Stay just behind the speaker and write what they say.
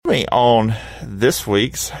me on this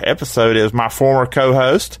week's episode is my former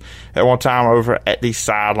co-host at one time over at the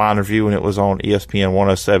Sideline Review when it was on ESPN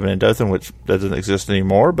 107 in Dothan, which doesn't exist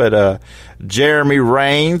anymore. But Jeremy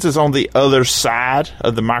Raines is on the other side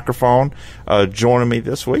of the microphone joining me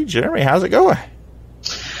this week. Jeremy, how's it going?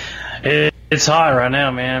 It's hot right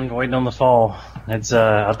now, man. I'm waiting on the fall. It's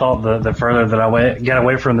I thought the further that I got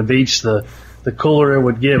away from the beach, the cooler it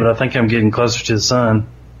would get, but I think I'm getting closer to the sun.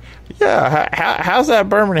 Yeah, how's that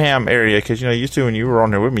Birmingham area? Because, used to when you were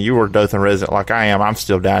on there with me, you were a Dothan resident like I am. I'm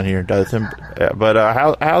still down here in Dothan. But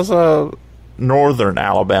how's northern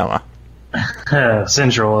Alabama?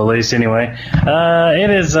 Central, at least, anyway. It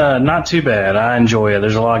is not too bad. I enjoy it.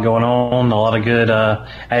 There's a lot going on, a lot of good,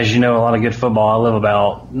 as you know, a lot of good football. I live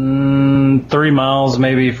about 3 miles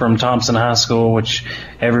maybe from Thompson High School, which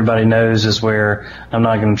everybody knows is where, I'm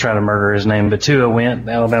not going to try to murder his name, but Tua went,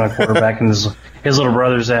 the Alabama quarterback, and his little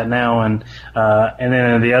brother's at now. And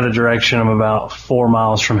then in the other direction, I'm about 4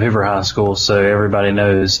 miles from Hoover High School, so everybody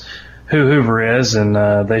knows who Hoover is,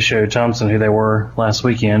 and they showed Thompson who they were last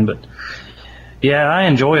weekend. But yeah, I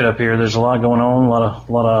enjoy it up here. There's a lot going on, a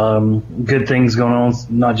lot of good things going on,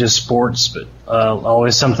 not just sports, but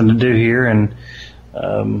always something to do here, and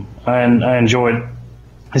I enjoy it.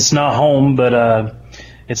 It's not home, but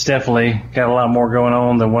it's definitely got a lot more going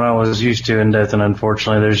on than what I was used to in Dothan,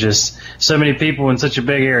 unfortunately. There's just so many people in such a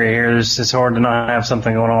big area here. It's hard to not have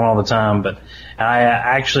something going on all the time. But I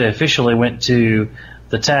actually officially went to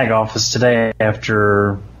the tag office today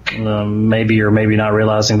after maybe or maybe not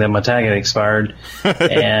realizing that my tag had expired,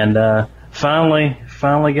 and finally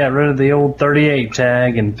got rid of the old 38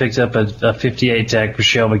 tag and picked up a 58 tag for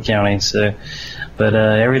Shelby County. So, but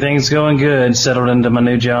everything's going good. Settled into my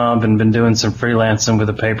new job and been doing some freelancing with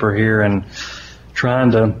the paper here and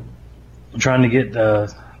trying to get I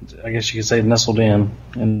guess you could say nestled in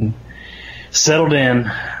and settled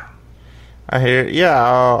in. I hear. Yeah,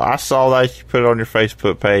 I saw that you put it on your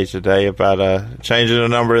Facebook page today about changing the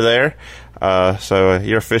number there. So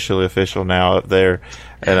you're officially official now up there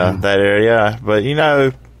in that area. But,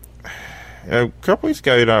 a couple weeks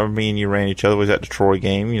ago, me and you ran each other. Was at the Troy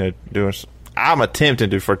game, doing. I'm attempting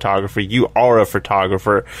to do photography. You are a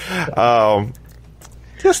photographer.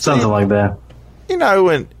 Just something like that.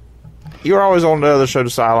 When you were always on the other show, the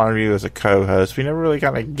Sideline Review, as a co-host, we never really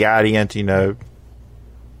kind of got into,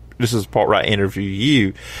 this is the part where I interview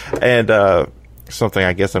you, and something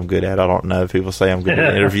I guess I'm good at. I don't know if people say I'm good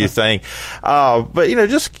at the interview thing. But,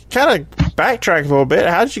 just kind of backtrack a little bit.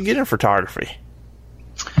 How did you get in photography?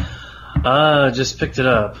 Just picked it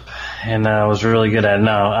up, and I was really good at it.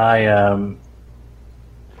 No,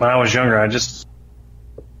 when I was younger, I just,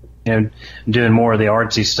 doing more of the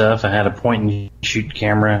artsy stuff. I had a point-and-shoot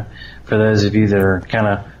camera. For those of you that are kind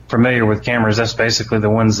of familiar with cameras, that's basically the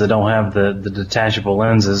ones that don't have the detachable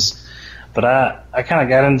lenses. But I kind of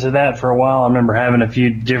got into that for a while. I remember having a few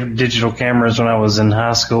different digital cameras when I was in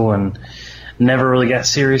high school and never really got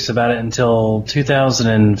serious about it until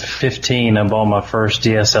 2015. I bought my first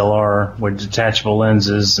DSLR with detachable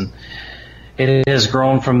lenses, and it has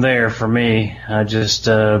grown from there for me. I just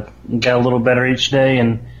got a little better each day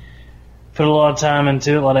and put a lot of time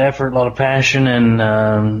into it, a lot of effort, a lot of passion,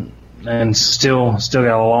 and still got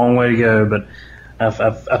a long way to go. But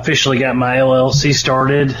I've officially got my LLC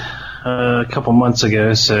started a couple months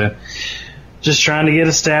ago, so just trying to get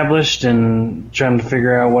established and trying to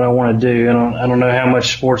figure out what I want to do. I don't know how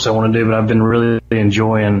much sports I want to do, but I've been really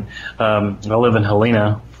enjoying. I live in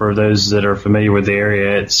Helena. For those that are familiar with the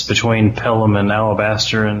area, it's between Pelham and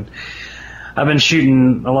Alabaster, and I've been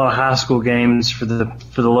shooting a lot of high school games for the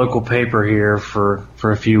local paper here for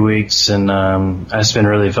a few weeks, and it's been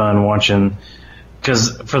really fun watching.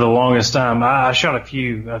 Because for the longest time, I shot a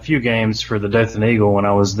few games for the Dothan Eagle when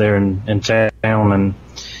I was there in town,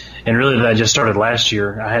 and really that just started last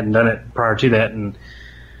year. I hadn't done it prior to that, and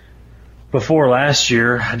before last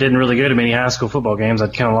year, I didn't really go to many high school football games.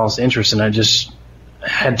 I'd kind of lost interest in it. I just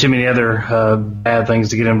had too many other bad things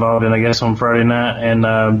to get involved in, I guess, on Friday night,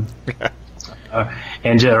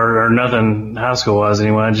 or nothing high school wise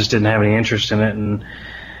anyway. I just didn't have any interest in it, and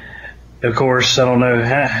of course, I don't know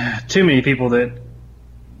too many people that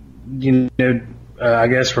I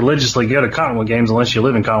guess religiously go to Cottonwood games unless you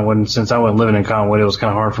live in Cottonwood. And since I wasn't living in Cottonwood, it was kind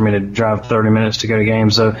of hard for me to drive 30 minutes to go to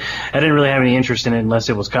games. So I didn't really have any interest in it unless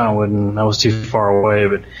it was Cottonwood, and I was too far away.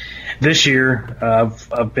 But this year,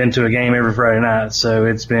 I've been to a game every Friday night, so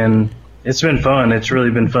it's been fun. It's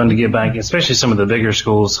really been fun to get back, especially some of the bigger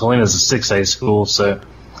schools. Helena's a 6A school, so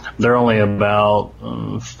they're only about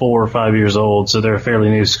 4 or 5 years old, so they're a fairly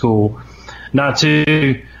new school. Not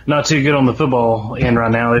too good on the football end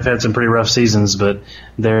right now. They've had some pretty rough seasons, but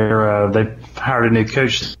they've hired a new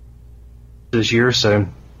coach this year, so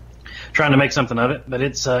trying to make something of it. But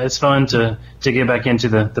it's fun to get back into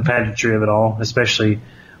the pageantry of it all, especially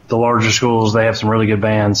the larger schools. They have some really good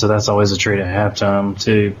bands, so that's always a treat at halftime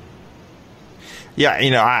too. Yeah,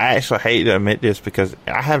 I actually hate to admit this because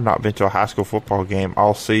I have not been to a high school football game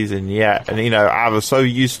all season yet. And, I was so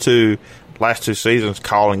used to last 2 seasons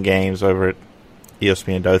calling games over at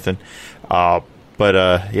ESPN Dothan. But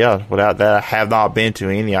without that, I have not been to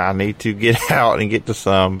any. I need to get out and get to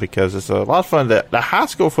some because it's a lot of fun. The high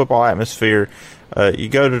school football atmosphere, you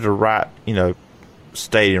go to the right,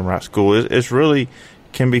 stadium, right school, it's really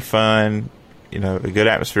can be fun, a good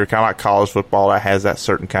atmosphere, kind of like college football that has that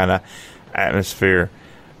certain kind of atmosphere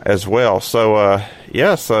as well. So,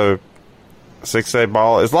 so 6A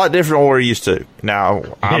ball is a lot different than what we're used to. Now,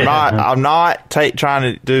 I'm not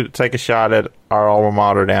trying to take a shot at our alma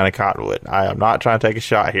mater down in Cottonwood. I am not trying to take a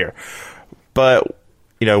shot here. But,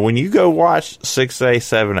 when you go watch 6A,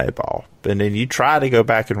 7A ball, and then you try to go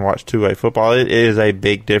back and watch 2A football, it is a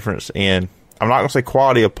big difference in, I'm not going to say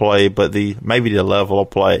quality of play, but maybe the level of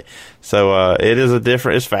play. So, it is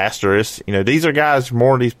it's faster. It's, these are guys,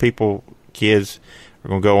 more of these kids are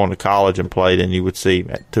going to go on to college and play than you would see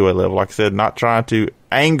at 2A level. Like I said, not trying to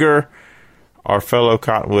anger our fellow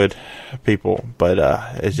Cottonwood people, but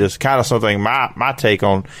it's just kind of something, my take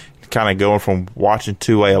on kind of going from watching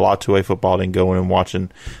 2A, a lot of 2A football, then going and watching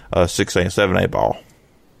 6A and 7A ball.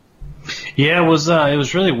 Yeah, it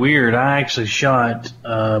was really weird. I actually shot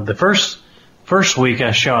the first week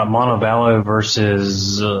I shot Montevallo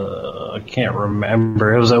versus I can't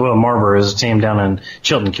remember. It was Marlboro. It was a team down in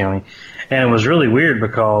Chilton County. And it was really weird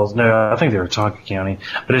because, I think they were Tonka County,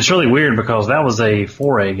 but it's really weird because that was a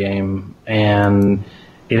 4A game, and,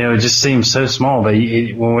 it just seems so small. But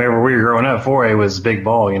whenever we were growing up, 4A was big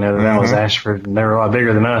ball, that was Ashford, and they were a lot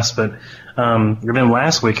bigger than us. But then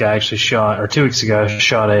last week I actually shot, or 2 weeks ago, I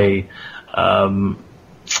shot a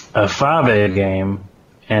 5A game,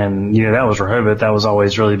 and, that was Rehoboth. That was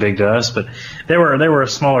always really big to us. But they were a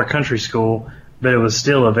smaller country school, but it was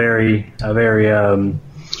still a very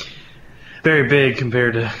very big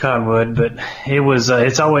compared to Cottonwood, but it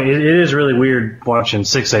is really weird watching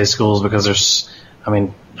 6A schools because there's,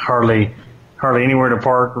 hardly anywhere to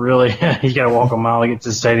park, really. You got to walk a mile to get to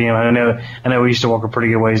the stadium. I know we used to walk a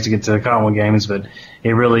pretty good ways to get to the Cottonwood games, but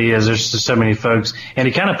it really is. There's just so many folks. And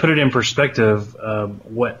to kind of put it in perspective,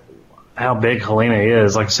 how big Helena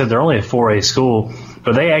is. Like I said, they're only a 4A school,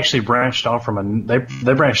 but they actually branched off from they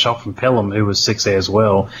branched off from Pelham, who was 6A as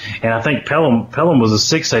well. And I think Pelham was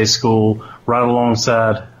a 6A school right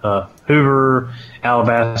alongside Hoover,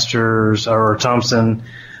 Alabasters, or Thompson,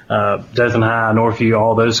 Dothan High, Northview,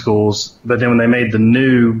 all those schools. But then when they made the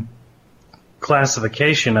new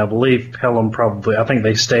classification, I believe Pelham I think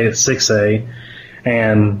they stayed at 6A,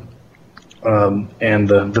 and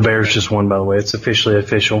the Bears just won, by the way. It's officially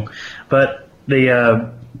official. But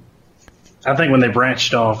I think when they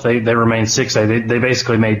branched off, they remained 6A. They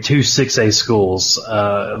basically made 2 6A schools.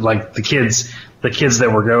 Like the kids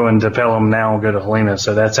that were going to Pelham now go to Helena.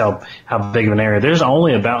 So that's how big of an area. There's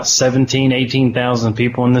only about 18,000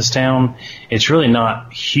 people in this town. It's really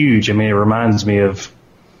not huge. It reminds me of,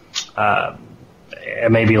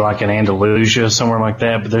 maybe like an Andalusia, somewhere like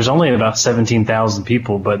that. But there's only about 17,000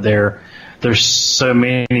 people, but there's so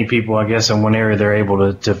many people, I guess, in one area they're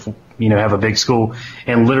able to have a big school.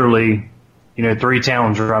 And literally, 3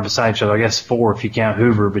 towns right beside each other. I guess 4 if you count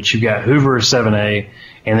Hoover, but you've got Hoover 7A,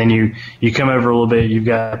 and then you come over a little bit, you've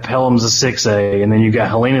got Pelham's a 6A, and then you've got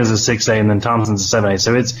Helena's a 6A, and then Thompson's a 7A.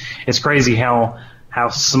 So it's crazy how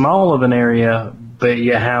small of an area, but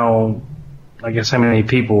how many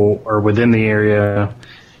people are within the area.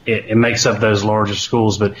 It makes up those larger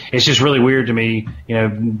schools. But it's just really weird to me,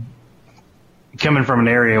 coming from an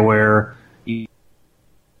area where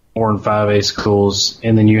 4 and 5A schools,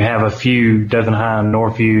 and then you have a few Dothan High,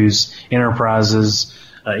 Northviews, Enterprises,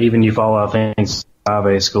 even you follow out things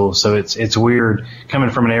 5A schools. So it's weird coming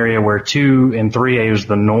from an area where 2 and 3A is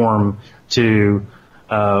the norm to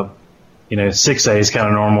 6A is kind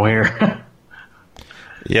of normal here.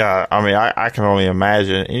 Yeah, I can only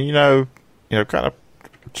imagine. And kind of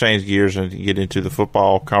change gears and get into the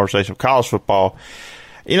football conversation, college football.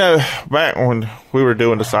 Back when we were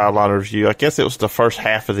doing the sideline review, I guess it was the first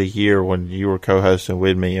half of the year when you were co-hosting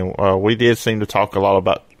with me, and we did seem to talk a lot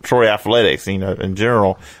about Troy athletics, in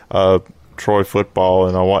general, Troy football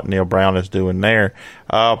and what Neil Brown is doing there.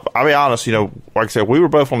 I'll be honest, like I said, we were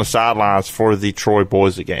both on the sidelines for the Troy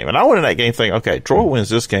Boise game, and I went in that game thinking, okay, Troy wins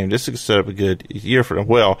this game. This is set up a good year for them.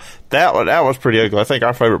 Well, that was pretty ugly. I think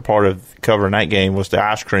our favorite part of covering that game was the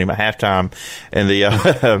ice cream at halftime in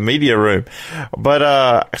the media room.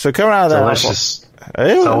 But so coming out of that, delicious.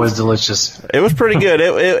 It's always delicious. It was pretty good.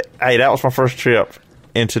 Hey, that was my first trip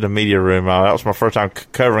into the media room. That was my first time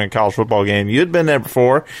covering a college football game. You'd been there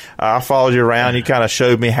before. I followed you around. You kind of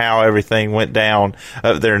showed me how everything went down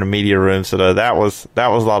up there in the media room. So that was a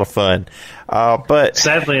lot of fun. But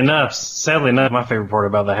sadly enough, my favorite part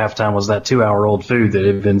about the halftime was that 2-hour-old food that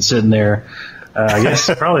had been sitting there. I guess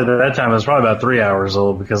probably at that time it was probably about 3 hours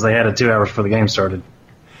old because they had it 2 hours before the game started.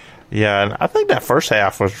 Yeah, and I think that first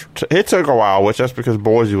half it took a while, which that's because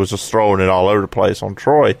Boise was just throwing it all over the place on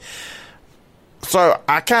Troy. So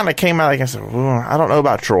I kind of came out and said, well, I don't know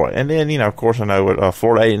about Troy. And then, of course, I know with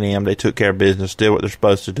Florida A&M, they took care of business, did what they're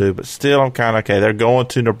supposed to do. But still, I'm kind of, okay, they're going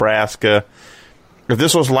to Nebraska. If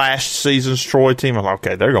this was last season's Troy team, I'm like,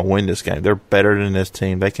 okay, they're going to win this game. They're better than this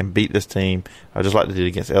team. They can beat this team, just like they did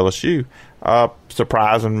against LSU.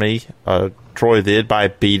 Surprising me, Troy did by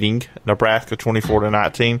beating Nebraska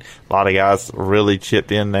 24-19. A lot of guys really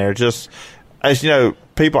chipped in there. Just, as you know,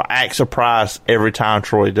 people act surprised every time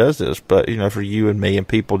Troy does this, but for you and me and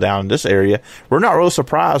people down in this area, we're not really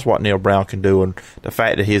surprised what Neil Brown can do and the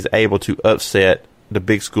fact that he's able to upset the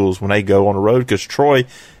big schools when they go on the road, because Troy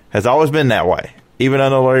has always been that way. Even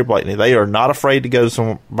under Larry Blakeney, they are not afraid to go to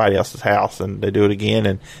somebody else's house, and they do it again.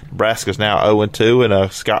 And Nebraska's now 0-2,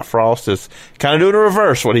 and Scott Frost is kind of doing the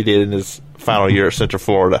reverse what he did in his final year at Central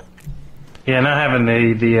Florida. Yeah, not having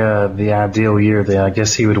the ideal year that I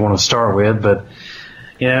guess he would want to start with, but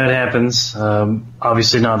it happens.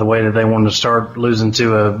 Obviously, not the way that they wanted to start, losing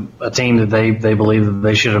to a team that they believe that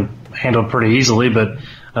they should have handled pretty easily. But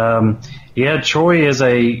Troy is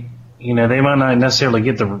they might not necessarily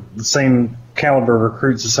get the same caliber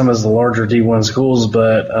recruits as some of the larger D1 schools,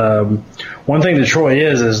 but one thing that Troy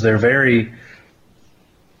is they're very.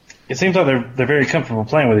 It seems like they're very comfortable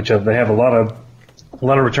playing with each other. They have a lot of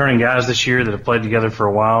returning guys this year that have played together for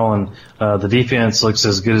a while, and the defense looks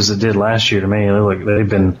as good as it did last year to me. They've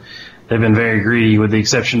been very greedy, with the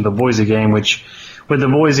exception of the Boise game. Which, with the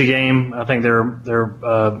Boise game, I think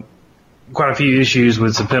there quite a few issues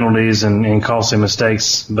with some penalties and costly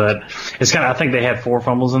mistakes. But it's I think they had 4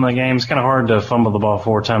 fumbles in that game. It's kind of hard to fumble the ball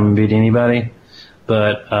 4 times and beat anybody,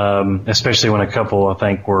 but especially when a couple I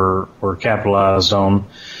think were capitalized on.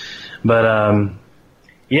 But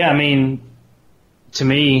to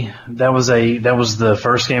me, that was the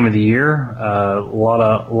first game of the year. A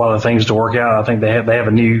lot of things to work out. I think they have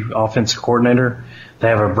a new offensive coordinator. They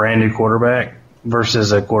have a brand new quarterback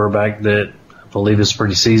versus a quarterback that I believe is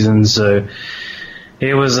pretty seasoned. So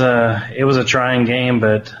it was a trying game,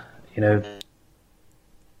 but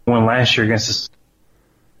won last year against us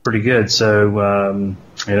pretty good. So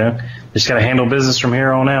just got to handle business from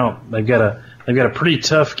here on out. They've got a pretty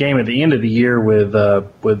tough game at the end of the year with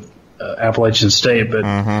Appalachian State, but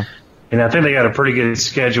I think they got a pretty good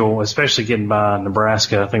schedule, especially getting by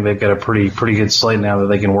Nebraska. I think they've got a pretty good slate now that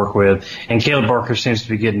they can work with, and Caleb Barker seems to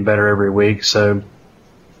be getting better every week. So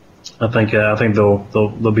I think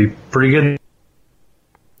they'll be pretty good.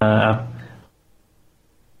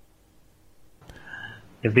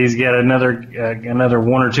 If he's got another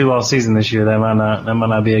 1 or 2 loss season this year, that might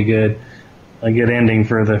not be a good ending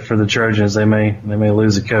for the Trojans. They may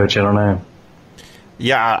lose a coach. I don't know.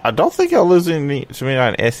 Yeah, I don't think I'll lose any to me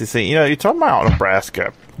on SEC. You're talking about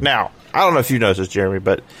Nebraska. Now, I don't know if you know this, Jeremy,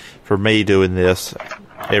 but for me doing this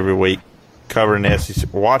every week, covering the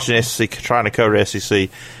SEC, watching SEC, trying to cover the SEC,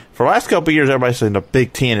 for the last couple of years, everybody's saying the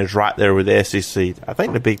Big Ten is right there with the SEC. I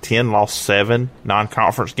think the Big Ten lost 7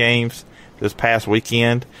 non-conference games this past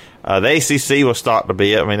weekend. The ACC was starting to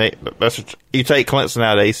be it. I mean, you take Clemson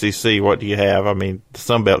out of ACC, what do you have? I mean, the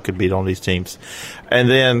Sun Belt could beat on these teams. And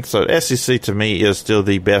then, so SEC to me is still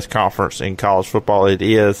the best conference in college football. It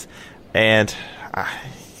is. And,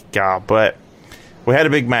 but we had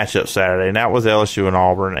a big matchup Saturday, and that was LSU and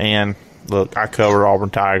Auburn. And, look, I covered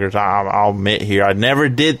Auburn Tigers. I'll admit here, I never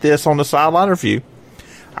did this on the sideline review.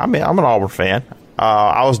 I'm an Auburn fan.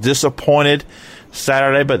 I was disappointed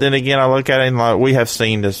Saturday, but then again, I look at it and like, we have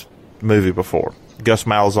seen this movie before. Gus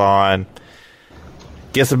Malzahn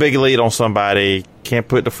gets a big lead on somebody, can't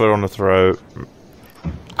put the foot on the throat.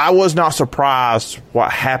 I was not surprised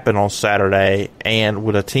what happened on Saturday, and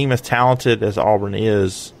with a team as talented as Auburn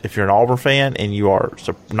is, if you're an Auburn fan and you are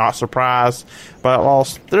not surprised by a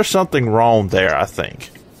loss, there's something wrong there, I think.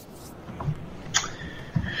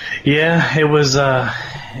 Yeah, it was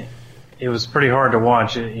pretty hard to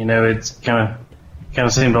watch. It's kind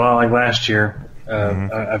of seemed a lot like last year.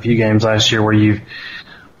 A few games last year where you've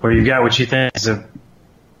got what you think is a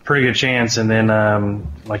pretty good chance, and then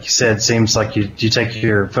like you said, it seems like you take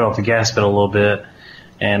your foot off the gas pedal a little bit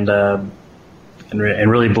and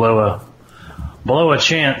really blow below a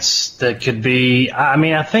chance that could be. I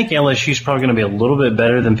mean, I think LSU's probably going to be a little bit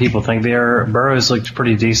better than people think they are. Burrow's looked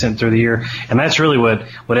pretty decent through the year, and that's really what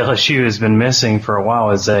LSU has been missing for a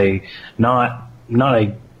while is a not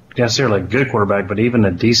a necessarily a good quarterback, but even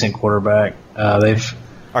a decent quarterback. They've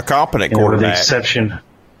a competent quarterback, with the exception,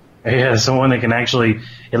 someone that can actually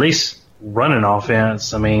at least run an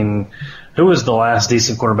offense. I mean, who was the last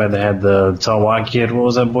decent quarterback that had the tall white kid? What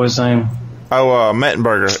was that boy's name? Oh,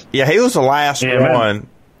 Mettenberger. Yeah, he was the last one.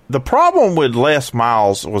 The problem with Les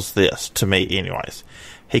Miles was this, to me anyways.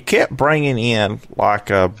 He kept bringing in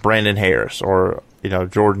like Brandon Harris or,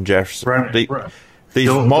 Jordan Jefferson. These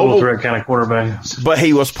mobile threat kind of quarterbacks. But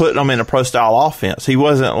he was putting them in a pro-style offense. He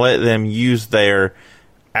wasn't letting them use their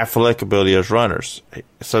athletic ability as runners.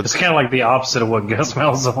 So it's kind of like the opposite of what Gus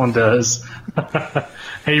Malzahn does.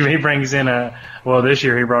 He brings in this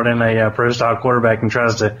year he brought in a pro-style quarterback and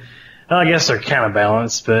tries to, I guess they're kind of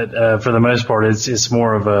balanced, but for the most part, it's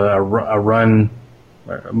more of a run,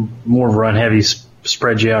 more of a run-heavy,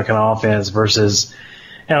 spread you out kind of offense versus,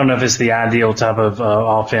 I don't know if it's the ideal type of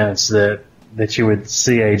offense that you would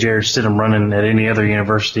see a Jarrett Stidham running at any other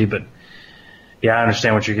university. But, yeah, I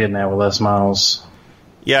understand what you're getting at with Les Miles.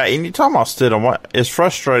 Yeah, and you're talking about Stidham. It's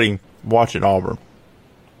frustrating watching Auburn.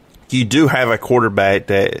 You do have a quarterback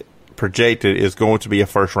that projected is going to be a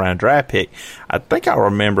first-round draft pick. I think I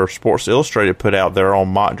remember Sports Illustrated put out their own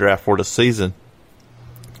mock draft for the season.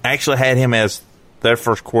 Actually had him as their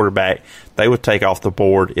first quarterback they would take off the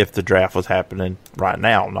board if the draft was happening right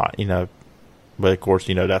now. Not, but of course,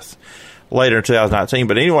 that's later in 2019.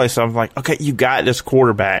 But anyway, so I'm like, okay, you got this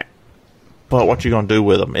quarterback, but what you going to do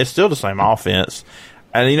with him? It's still the same offense.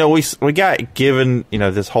 And, we got given,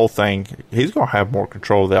 this whole thing, he's going to have more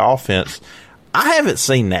control of the offense. I haven't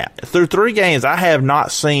seen that. Through 3 games, I have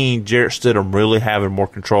not seen Jarrett Stidham really having more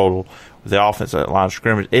control of the offense at the line of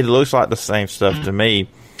scrimmage. It looks like the same stuff to me.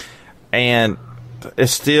 And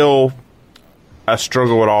it's still a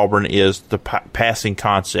struggle with Auburn is the passing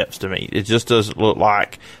concepts to me. It just doesn't look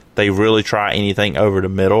like they really try anything over the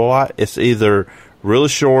middle a lot. It's either really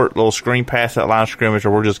short, little screen pass at line of scrimmage,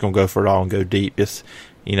 or we're just going to go for it all and go deep. It's,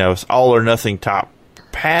 it's all or nothing type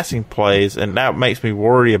passing plays, and that makes me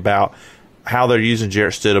worry about how they're using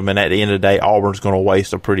Jarrett Stidham, and at the end of the day, Auburn's going to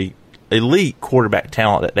waste a pretty elite quarterback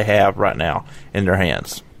talent that they have right now in their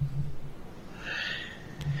hands.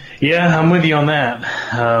 Yeah, I'm with you on that.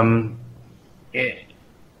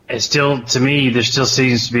 It's still, to me, there still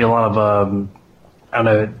seems to be a lot of, I don't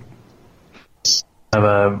know,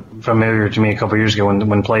 familiar to me a couple of years ago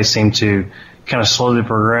when plays seemed to kind of slowly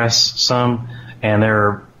progress some, and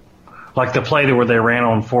they're like the play where they ran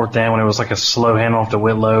on 4th down when it was like a slow handoff to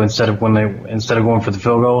Whitlow instead of going for the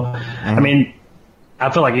field goal. Mm-hmm. I mean, I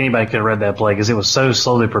feel like anybody could have read that play because it was so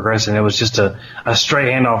slowly progressing. It was just a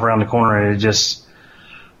straight handoff around the corner, and it just,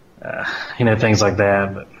 things like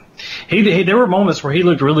that. But there were moments where he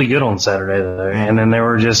looked really good on Saturday, though, and then there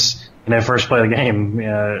were just, first play of the game.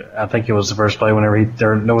 I think it was the first play whenever it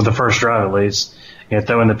was the first drive at least.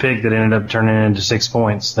 Throwing the pick that ended up turning into 6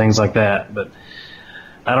 points, things like that. But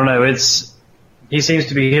I don't know. He seems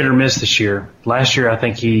to be hit or miss this year. Last year, I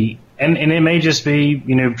think and it may just be,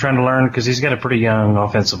 trying to learn because he's got a pretty young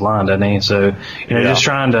offensive line, doesn't he? So, just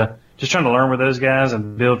trying to learn with those guys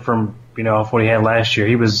and build from, off what he had last year.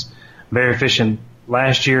 He was very efficient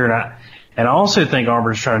last year, and I also think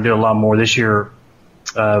Auburn's trying to do a lot more this year.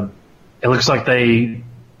 It looks like they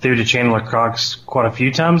threw to Chandler Cox quite a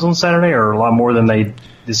few times on Saturday, or a lot more than it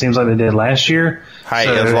seems like they did last year. Hey,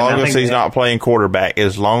 as long as he's not playing quarterback,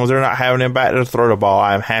 as long as they're not having him back to throw the ball,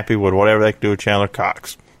 I'm happy with whatever they can do with Chandler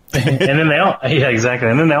Cox. And then exactly.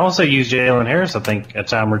 And then they also used Jalen Harris, I think, a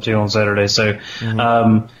time or two on Saturday. So,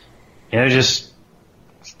 just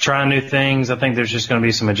trying new things. I think there's just going to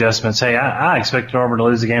be some adjustments. Hey, I expected Auburn to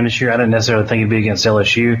lose the game this year. I didn't necessarily think it'd be against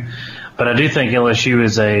LSU, but I do think LSU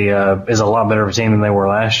is a lot better of a team than they were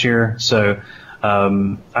last year. So, I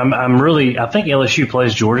think LSU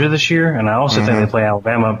plays Georgia this year, and I also think they play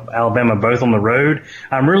Alabama both on the road.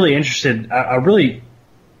 I'm really interested.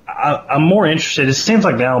 I'm more interested. It seems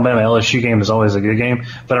like the Alabama-LSU game is always a good game,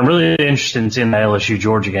 but I'm really interested in seeing the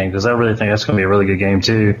LSU-Georgia game because I really think that's going to be a really good game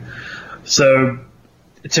too. So,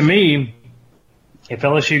 to me, if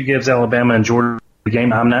LSU gives Alabama and Georgia the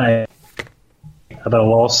game, I'm not about a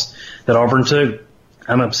loss that Auburn took.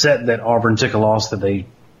 I'm upset that Auburn took a loss that they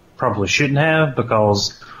probably shouldn't have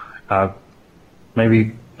because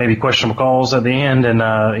maybe questionable calls at the end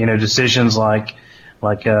and decisions like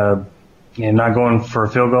not going for a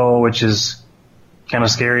field goal, which is kind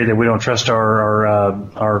of scary that we don't trust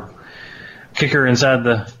our kicker inside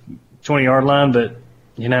the 20-yard line. But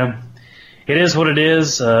it is what it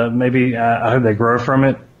is. Maybe I hope they grow from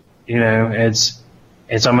it.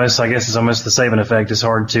 It's almost, I guess, it's almost the Saban effect. It's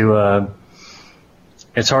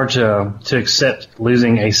hard to accept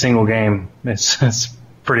losing a single game. It's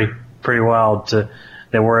pretty wild that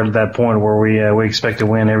we're at that point where we expect to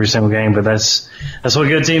win every single game. But that's what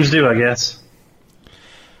good teams do, I guess.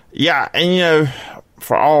 Yeah, and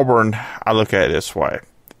for Auburn, I look at it this way: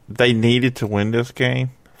 they needed to win this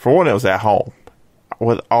game. For one, it was at home.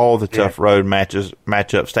 With all the tough road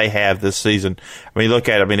matchups they have this season. I mean, look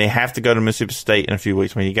at it. I mean, they have to go to Mississippi State in a few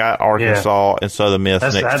weeks. I mean, you got Arkansas and Southern Miss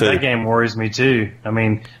next to. That game worries me too. I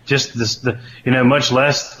mean, just much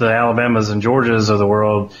less the Alabamas and Georgias of the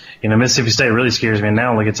world. Mississippi State really scares me.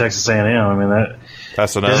 Now look at Texas A&M. I mean,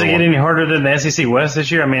 that's another. Does it get any harder than the SEC West this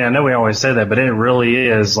year? I mean, I know we always say that, but it really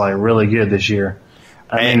is like really good this year.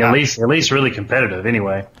 I mean, at least really competitive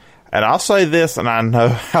anyway. And I'll say this, and I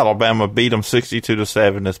know Alabama beat them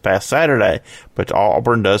 62-7 this past Saturday, but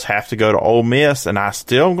Auburn does have to go to Ole Miss, and I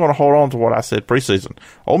still am going to hold on to what I said preseason.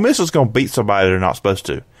 Ole Miss is going to beat somebody they're not supposed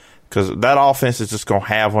to, because that offense is just going to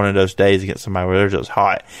have one of those days against somebody where they're just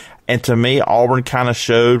hot. And to me, Auburn kind of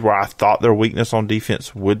showed where I thought their weakness on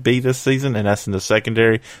defense would be this season, and that's in the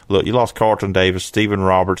secondary. Look, you lost Carlton Davis, Stephen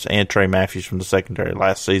Roberts, and Trey Matthews from the secondary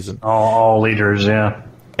last season. All leaders, yeah.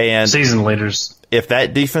 And season leaders. If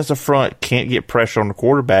that defensive front can't get pressure on the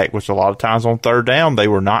quarterback, which a lot of times on third down they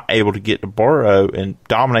were not able to get to Burrow and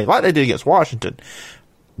dominate like they did against Washington,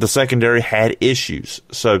 the secondary had issues.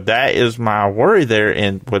 So that is my worry there.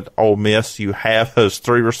 And with Ole Miss, you have those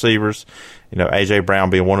three receivers, A.J. Brown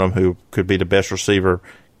being one of them who could be the best receiver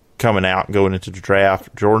coming out and going into the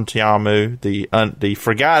draft. Jordan Tiamu, the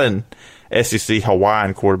forgotten SEC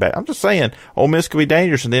Hawaiian quarterback. I'm just saying, Ole Miss could be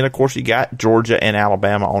dangerous. And then, of course, you got Georgia and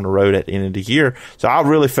Alabama on the road at the end of the year. So I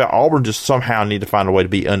really felt Auburn just somehow need to find a way to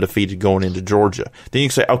be undefeated going into Georgia. Then you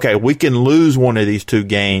can say, okay, we can lose one of these two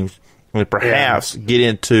games and perhaps get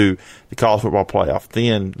into the college football playoff.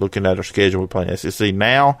 Then, looking at our schedule, we play SEC.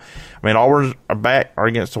 Now, I mean, Auburn are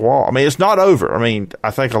against the wall. I mean, it's not over. I mean,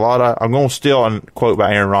 I think I'm going to steal a quote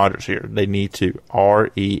by Aaron Rodgers here. They need to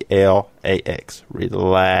RELAX,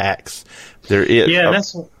 relax. There is. Yeah,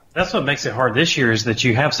 that's what makes it hard this year is that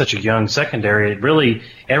you have such a young secondary. It really,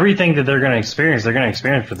 everything that they're going to experience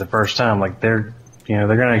for the first time. Like they're going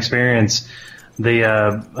to experience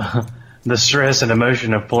the stress and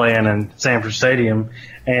emotion of playing in Sanford Stadium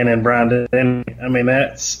and in Bryant. And I mean,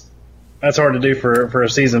 that's hard to do for a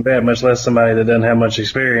seasoned vet, much less somebody that doesn't have much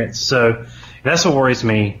experience. So that's what worries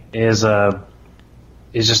me is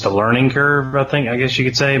just a learning curve, I guess you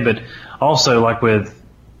could say. But also like with,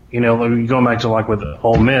 going back to like with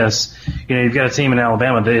Ole Miss, you've got a team in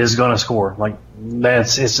Alabama that is going to score. Like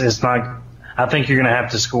it's not, I think you're going to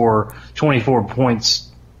have to score 24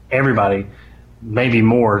 points, everybody, maybe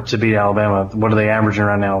more to beat Alabama. What are they averaging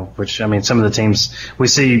right now? Which, I mean, some of the teams we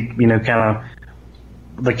see, kind of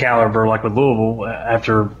the caliber, like with Louisville,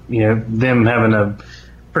 after, them having a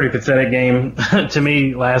pretty pathetic game to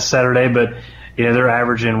me last Saturday, but, they're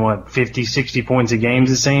averaging, 50, 60 points a game,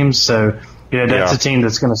 it seems. So, that's a team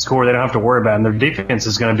that's going to score. They don't have to worry about it. And their defense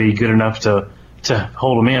is going to be good enough to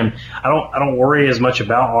hold them in. I don't worry as much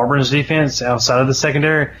about Auburn's defense outside of the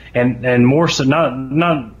secondary, and more so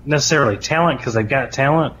not necessarily talent because they've got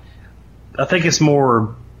talent. I think it's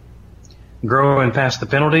more growing past the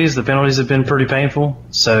penalties. The penalties have been pretty painful,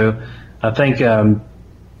 so I think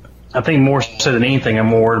more so than anything, I'm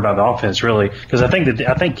more worried about the offense really because I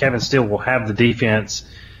think Kevin Steele will have the defense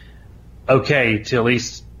okay to at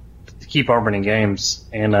least keep Auburn in games,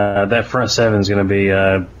 and that front seven is going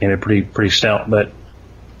to be pretty stout. But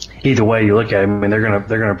either way you look at it, I mean they're going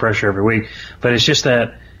to pressure every week. But it's just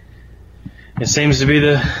that it seems to be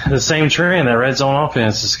the same trend. That red zone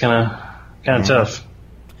offense is kind of tough.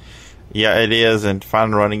 Yeah, it is. And to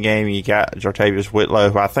find the running game, you got Jartavius Whitlow,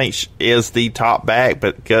 who I think is the top back,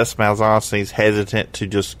 but Gus Malzahn seems hesitant to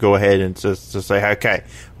just go ahead and just to say, okay,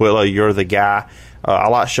 Whitlow, you're the guy. I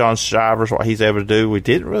like Sean Shivers, what he's able to do. We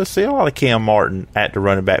didn't really see a lot of Cam Martin at the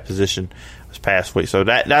running back position this past week. So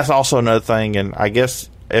that's also another thing. And I guess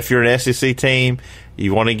if you're an SEC team,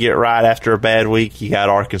 you want to get right after a bad week, you got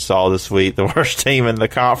Arkansas this week, the worst team in the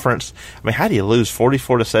conference. I mean, how do you lose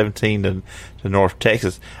 44-17 to North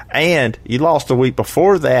Texas? And you lost the week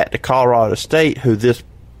before that to Colorado State, who this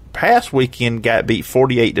past weekend got beat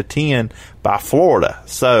 48-10 by Florida.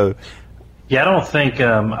 So yeah, I don't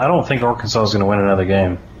think Arkansas is going to win another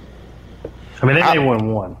game. I mean, they may win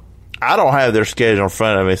one. I don't have their schedule in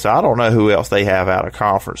front of me, so I don't know who else they have out of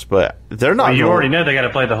conference. But they're not. Well, you already know they got to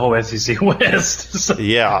play the whole SEC West. So.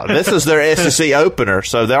 Yeah, this is their SEC opener,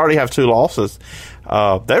 so they already have 2 losses.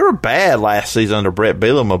 They were bad last season under Brett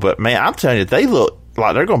Bielema, but man, I'm telling you, they look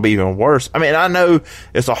like they're going to be even worse. I mean, I know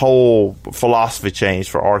it's a whole philosophy change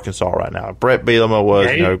for Arkansas right now. Brett Bielema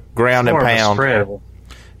was, ground and pound.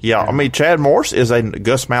 Yeah, I mean, Chad Morris is a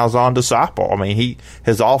Gus Malzahn disciple. I mean,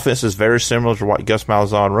 his offense is very similar to what Gus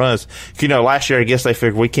Malzahn runs. Last year, I guess they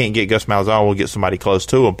figured we can't get Gus Malzahn, we'll get somebody close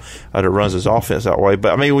to him that runs his offense that way.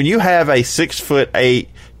 But, I mean, when you have a 6'8",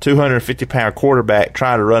 250-pound quarterback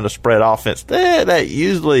trying to run a spread offense, that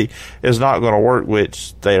usually is not going to work,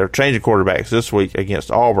 which they are changing quarterbacks this week against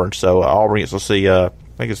Auburn. So, Auburn gets to see I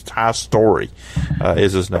think it's Ty Story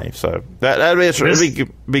is his name. So that'd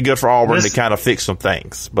be good for Auburn to kind of fix some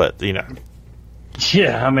things. But,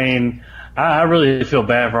 Yeah, I mean, I really feel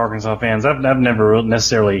bad for Arkansas fans. I've never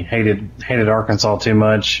necessarily hated Arkansas too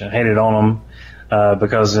much, hated on them,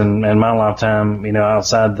 because in my lifetime,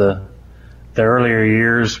 outside the earlier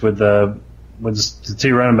years with the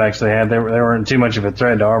 2 running backs they had, they weren't too much of a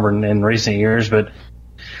threat to Auburn in recent years. But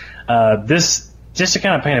this, just to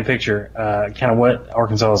kind of paint a picture, kind of what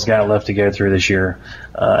Arkansas has got left to go through this year.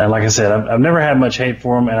 And like I said, I've never had much hate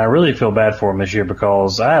for them, and I really feel bad for them this year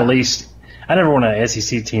because I never want an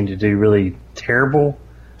SEC team to do really terrible.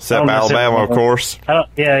 Except Alabama, of course.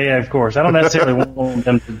 Yeah, of course. I don't necessarily want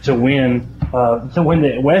them to win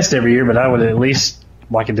the West every year, but I would at least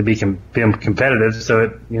like it to be competitive, so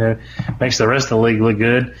it makes the rest of the league look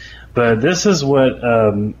good. But this is what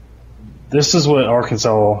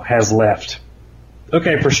Arkansas has left.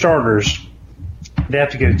 Okay, for starters, they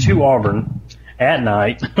have to go to Auburn at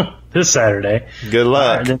night this Saturday. Good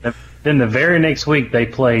luck. Then the very next week they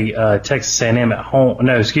play Texas A&M at home.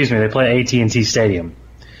 No, excuse me, they play AT&T Stadium.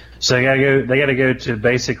 So they got to go to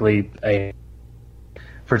basically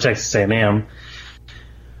for Texas A&M.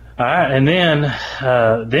 All right, and then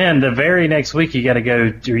the very next week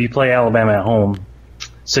you play Alabama at home.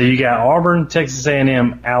 So you got Auburn, Texas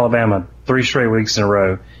A&M, Alabama, 3 straight weeks in a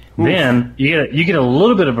row. Oof. Then you get a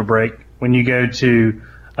little bit of a break when you go to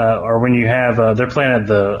or when you have they're playing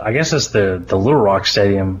at I guess it's the Little Rock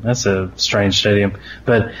Stadium. That's a strange stadium,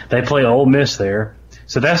 but they play Ole Miss there.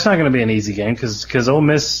 So that's not going to be an easy game because Ole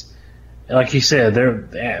Miss, like you said,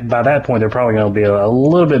 by that point they're probably going to be a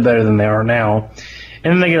little bit better than they are now.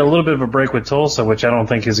 And then they get a little bit of a break with Tulsa, which I don't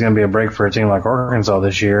think is going to be a break for a team like Arkansas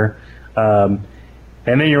this year.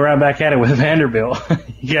 And then you're right back at it with Vanderbilt.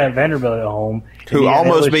 You got Vanderbilt at home. Who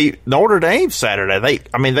almost beat Notre Dame Saturday.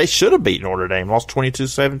 They should have beat Notre Dame, lost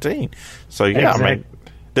 22-17. So, yeah, exactly. I mean,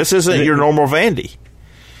 this isn't your normal Vandy.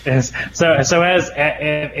 Yes. So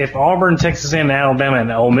if Auburn, Texas A&M, Alabama,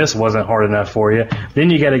 and Ole Miss wasn't hard enough for you, then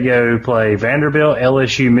you got to go play Vanderbilt,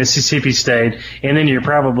 LSU, Mississippi State, and then you're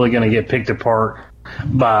probably going to get picked apart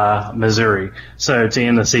by Missouri. So to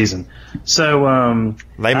end the season. So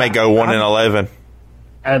they may go 1-11.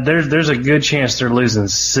 There's a good chance they're losing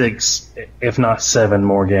 6, if not 7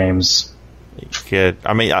 more games. Good.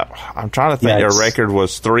 I mean, I'm trying to think. Their record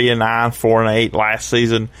was 3-9, 4-8 last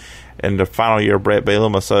season, in the final year of Brett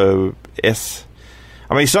Bielema. So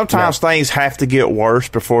sometimes things have to get worse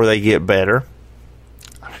before they get better.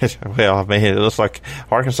 Well, I mean, it looks like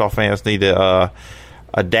Arkansas fans need to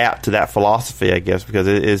adapt to that philosophy, I guess, because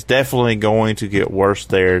it is definitely going to get worse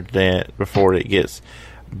there before it gets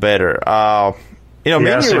better. They're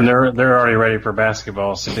already ready for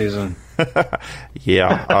basketball season.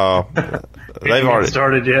 Yeah, they've already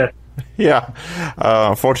started yet. Yeah,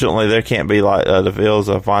 unfortunately, there can't be like the Bills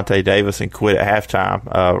of Vontae Davis and quit at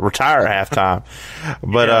halftime, retire at halftime.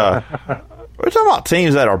 But we're talking about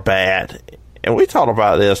teams that are bad, and we talked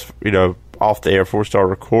about this, off the air before we started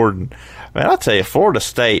recording. Man, I tell you, Florida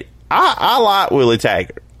State, I like Willie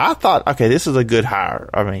Taggart. I thought, okay, this is a good hire.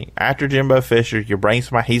 I mean, after Jimbo Fisher, you bring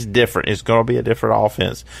somebody, he's different. It's going to be a different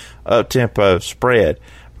offense, up-tempo, spread.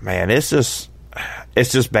 Man, it's just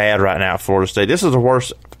bad right now at Florida State. This is the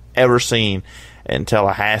worst I've ever seen in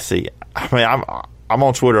Tallahassee. I mean, I'm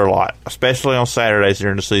on Twitter a lot, especially on Saturdays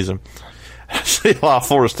during the season. I see a lot of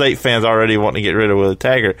Florida State fans already wanting to get rid of Willie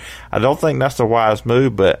Taggart. I don't think that's a wise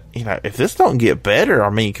move, but if this don't get better, I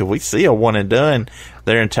mean, could we see a one and done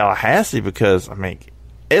there in Tallahassee? Because I mean,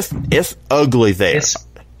 it's ugly there.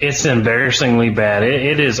 It's embarrassingly bad.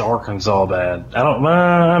 It is Arkansas bad.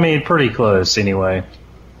 I mean, pretty close anyway.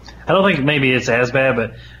 I don't think maybe it's as bad,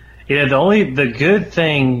 but the good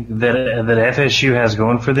thing that FSU has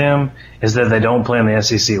going for them is that they don't play in the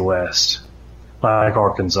SEC West like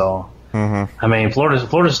Arkansas. Mm-hmm. I mean,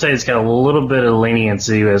 Florida State's got a little bit of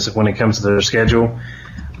leniency when it comes to their schedule,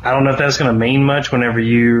 I don't know if that's going to mean much whenever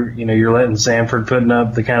you're letting Samford putting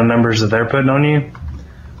up the kind of numbers that they're putting on you,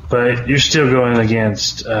 but you're still going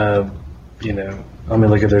against, let me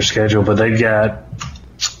look at their schedule, but they've got,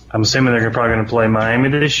 I'm assuming they're probably going to play Miami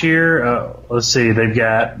this year. Let's see, they've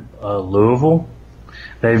got Louisville.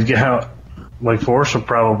 They've got Wake Forest will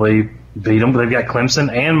probably beat them, but they've got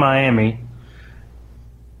Clemson and Miami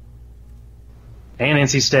and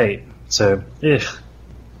NC State. So,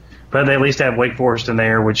 but they at least have Wake Forest in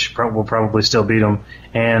there, which will probably still beat them,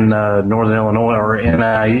 and Northern Illinois or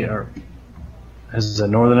NIE, or is it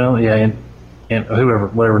Northern Illinois? Yeah, and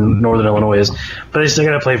whatever Northern Illinois is. But they still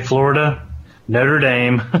got to play Florida, Notre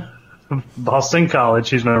Dame, Boston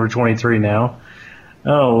College, who's number 23 now.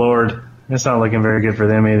 Oh, Lord. It's not looking very good for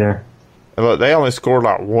them either. And look, they only scored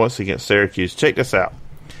like once against Syracuse. Check this out.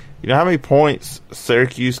 You know how many points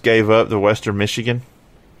Syracuse gave up to Western Michigan?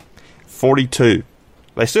 42.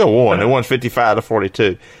 They still won. They won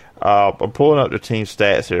 55-42. I'm pulling up the team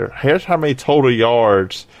stats here. Here's how many total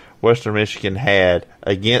yards Western Michigan had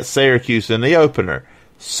against Syracuse in the opener.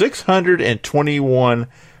 621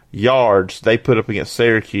 yards they put up against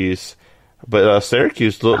Syracuse. But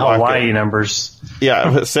Syracuse looked like Hawaii numbers.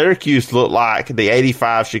 Yeah, but Syracuse looked like the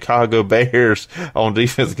 85 Chicago Bears on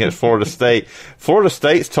defense against Florida State. Florida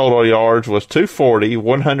State's total yards was 240,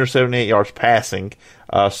 178 yards passing,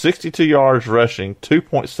 62 yards rushing,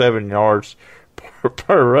 2.7 yards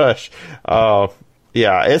per rush.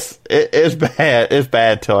 Yeah, it's bad. It's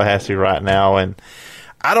bad Tallahassee right now, and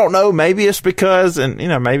I don't know. Maybe it's because, and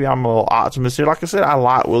maybe I'm a little optimistic here. Like I said, I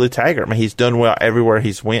like Willie Taggart. I mean, he's done well everywhere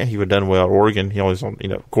he's went. He would done well at Oregon. He always,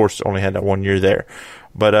 of course, only had that 1 year there.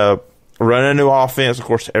 But running a new offense, of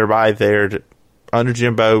course, everybody there under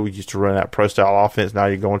Jimbo, we used to run that pro style offense. Now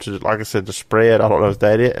you're going to, like I said, the spread. I don't know if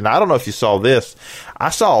that is, and I don't know if you saw this.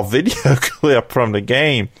 I saw a video clip from the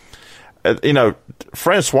game.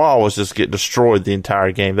 Francois was just getting destroyed the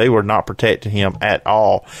entire game. They were not protecting him at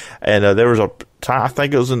all, and there was a time, I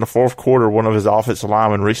think it was in the fourth quarter, one of his offensive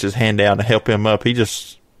linemen reached his hand down to help him up. He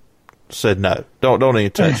just said, no, don't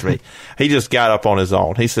even touch me. He just got up on his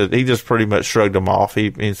own. He said, he just pretty much shrugged him off.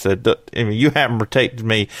 He said, you haven't protected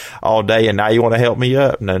me all day and now you want to help me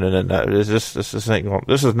up? No. This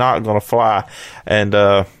is not going to fly. And,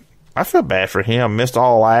 I feel bad for him. Missed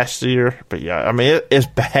all last year. But, yeah, I mean, it's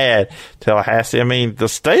bad, Tallahassee. I mean, the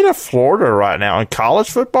state of Florida right now in college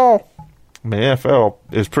football, I mean, NFL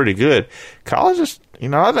is pretty good. College is,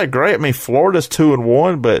 not that great. I mean, Florida's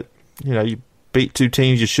 2-1, but, you beat two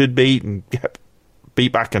teams you should beat and get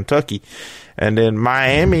beat by Kentucky. And then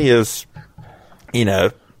Miami is,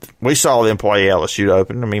 we saw them play LSU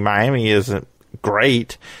open. I mean, Miami isn't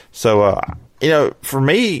great. So, for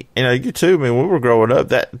me, you too, I mean, when we were growing up,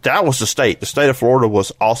 that was the state. The state of Florida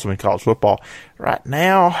was awesome in college football. Right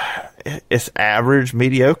now, it's average,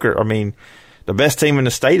 mediocre. I mean, the best team in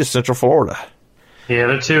the state is Central Florida. Yeah,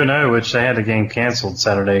 they're 2-0, which they had the game canceled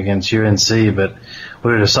Saturday against UNC, but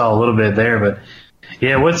we would have saw a little bit there. But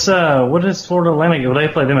yeah, what is Florida Atlantic? Well, they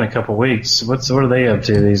play them in a couple of weeks. What are they up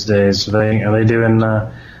to these days? Are they doing?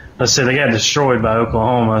 Let's say they got destroyed by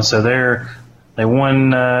Oklahoma, so they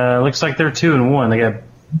won. Looks like they're 2-1.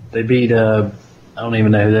 They beat I don't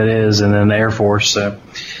even know who that is, and then the Air Force. So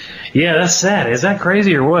yeah, that's sad. Is that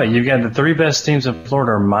crazy or what? You've got the three best teams in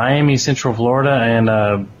Florida: are Miami, Central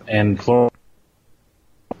Florida, and Florida.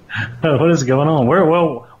 What is going on?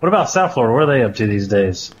 What about South Florida? What are they up to these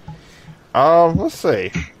days? Let's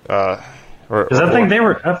see. Because I think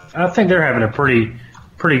I think they're having a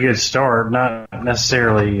pretty good start. Not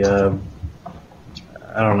necessarily. I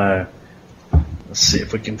don't know. Let's see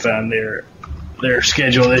if we can find their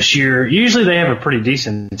schedule this year. Usually they have a pretty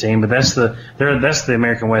decent team, but that's the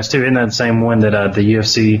American West too. Isn't that the same one that the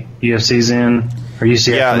UFC's in or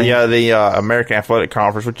UCF? Yeah, the American Athletic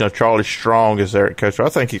Conference. Which Charlie Strong is their coach. I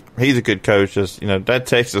think he's a good coach. Just that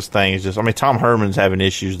Texas thing is just. I mean, Tom Herman's having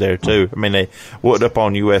issues there too. I mean, they whooped up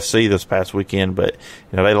on USC this past weekend, but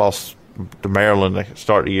they lost to Maryland to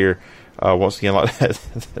start the year once again, like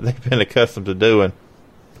they've been accustomed to doing.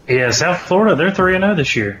 Yeah, South Florida, they're 3-0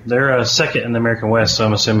 this year. They're second in the American West, so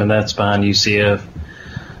I'm assuming that's behind UCF.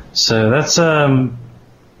 So that's not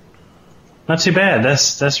too bad.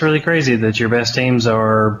 That's really crazy that your best teams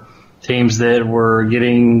are teams that were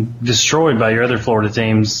getting destroyed by your other Florida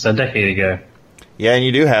teams a decade ago. Yeah, and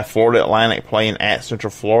you do have Florida Atlantic playing at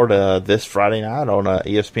Central Florida this Friday night on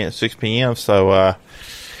ESPN at 6 p.m. So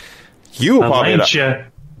you will probably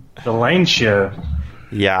the Lane Show.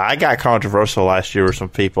 Yeah, I got controversial last year with some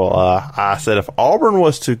people. I said if Auburn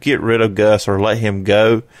was to get rid of Gus or let him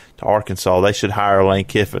go to Arkansas, they should hire Lane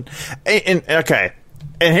Kiffin. And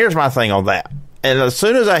here's my thing on that. And as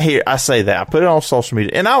soon as I say that, I put it on social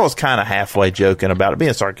media, and I was kind of halfway joking about it,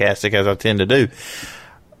 being sarcastic as I tend to do.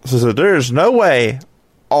 So there's no way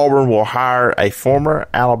Auburn will hire a former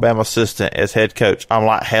Alabama assistant as head coach. I'm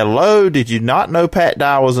like, hello, did you not know Pat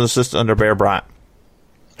Dye was an assistant under Bear Bryant?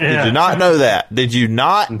 Yeah. Did you not know that? Did you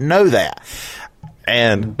not know that?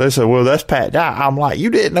 And they said, well, that's Pat Dye. I'm like, you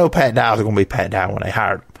didn't know Pat Dye was going to be Pat Dye when they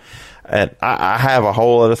hired him. And I have a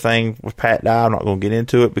whole other thing with Pat Dye. I'm not going to get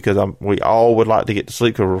into it because we all would like to get to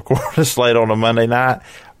sleep because we're recording this late on a Monday night.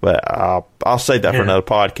 But I'll save that for another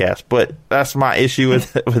podcast. But that's my issue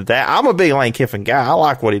with that. I'm a big Lane Kiffin guy. I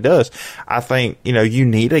like what he does. I think, you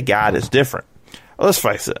need a guy that's different. Let's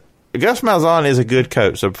face it. Gus Malzahn is a good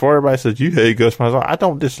coach. So before everybody says, you hate Gus Malzahn, I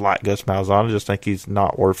don't dislike Gus Malzahn. I just think he's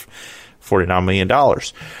not worth $49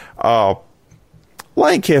 million.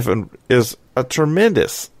 Lane Kiffin is a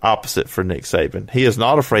tremendous opposite for Nick Saban. He is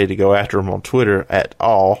not afraid to go after him on Twitter at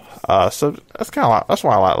all. So that's why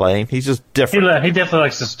I like Lane. He's just different. He definitely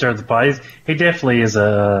likes to stir the pot. He definitely is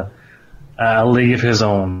a league of his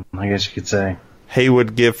own, I guess you could say. He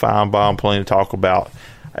would give Feinbaum plenty to talk about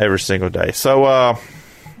every single day. So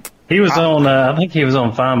he was on. I think he was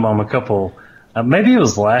on Feinbaum a couple. Maybe it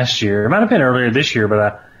was last year. It might have been earlier this year,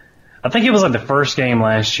 but I think it was like the first game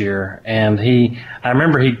last year, and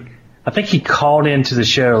I think he called into the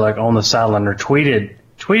show like on the sideline or tweeted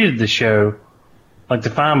the show, like the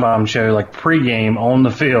Feinbaum show, like pregame on the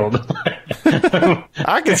field.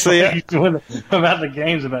 I can see it. About the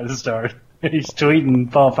game's about to start. He's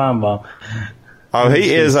tweeting Paul Feinbaum. Oh,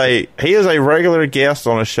 he is a regular guest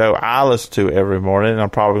on a show I listen to every morning, and I'm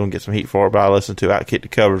probably going to get some heat for it, but I listen to Outkick the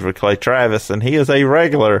Covers with Clay Travis, and he is a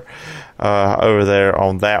regular over there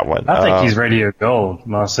on that one. I think he's radio gold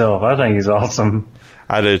myself. I think he's awesome.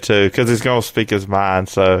 I do too, because he's going to speak his mind.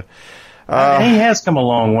 So he has come a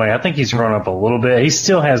long way. I think he's grown up a little bit. He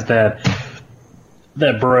still has that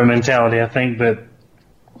bro mentality, I think, but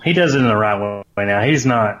he does it in the right way now. He's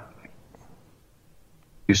not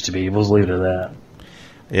used to be. We'll leave it at that.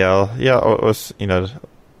 Yeah. It was,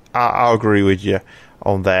 I'll agree with you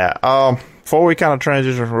on that. Before we kind of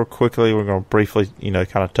transition real quickly, we're going to briefly,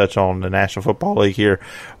 kind of touch on the National Football League here.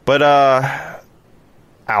 But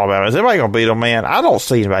Alabama, is anybody going to beat them, man? I don't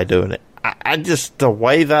see anybody doing it. I just, the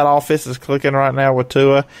way that offense is clicking right now with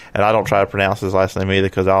Tua, and I don't try to pronounce his last name either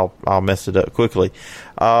because I'll mess it up quickly.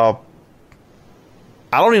 I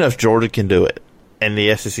don't even know if Georgia can do it in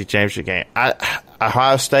the SEC championship game.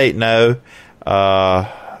 Ohio State, no.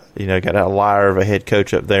 Got that liar of a head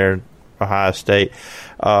coach up there in Ohio State.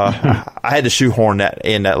 I had to shoehorn that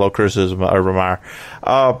little criticism over Meyer.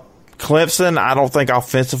 Clemson, I don't think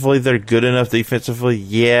offensively they're good enough. Defensively,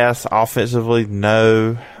 yes. Offensively,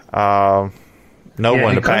 no. No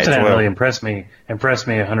one to Pac-12. Clemson really impressed me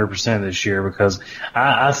 100% this year because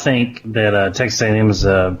I think that Texas A&M is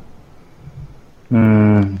a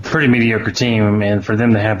pretty mediocre team, and for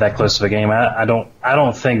them to have that close of a game, I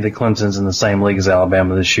don't think that Clemson's in the same league as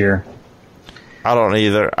Alabama this year. I don't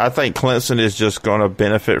either. I think Clemson is just going to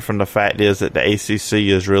benefit from the fact is that the ACC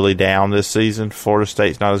is really down this season. Florida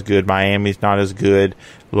State's not as good. Miami's not as good.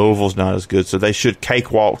 Louisville's not as good. So they should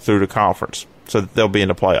cakewalk through the conference so that they'll be in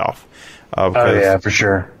the playoff. For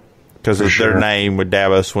sure. Because it's their name with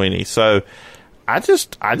Dabo Swinney. So I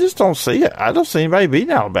just don't see it. I don't see anybody beating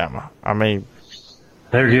Alabama. I mean,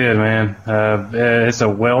 they're good, man. It's a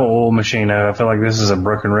well-oiled machine. I feel like this is a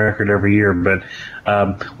broken record every year. But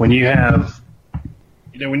when you have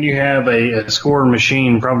a scoring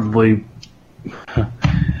machine, probably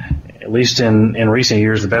at least in recent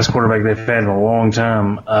years, the best quarterback they've had in a long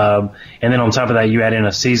time, and then on top of that, you add in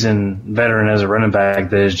a seasoned veteran as a running back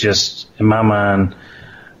that is just, in my mind,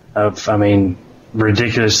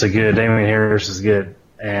 ridiculously good. Damian Harris is good,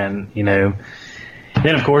 and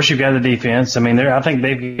then of course you've got the defense. I think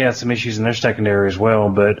they've got some issues in their secondary as well,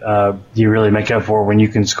 but you really make up for it when you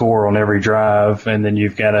can score on every drive, and then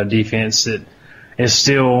you've got a defense that is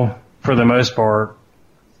still, for the most part,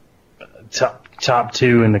 top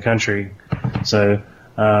two in the country. So,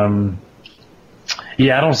 I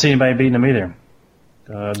don't see anybody beating them either.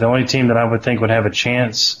 The only team that I would think would have a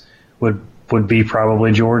chance would be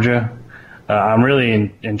probably Georgia. I'm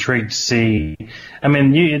really intrigued to see.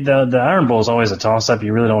 The Iron Bowl is always a toss-up.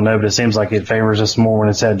 You really don't know, but it seems like it favors us more when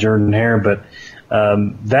it's at Jordan-Hare. But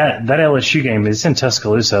that LSU game, it's in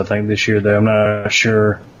Tuscaloosa, I think, this year, though. I'm not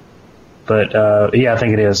sure. But, I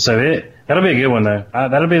think it is. So that'll be a good one, though.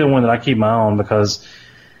 That'll be the one that I keep my eye on because,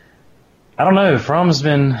 I don't know, Fromm's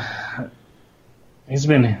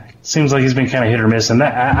seems like he's been kind of hit or miss. And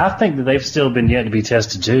I think that they've still been yet to be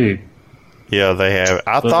tested, too. Yeah, they have.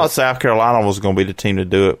 I thought South Carolina was going to be the team to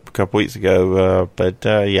do it a couple weeks ago, but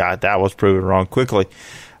that was proven wrong quickly.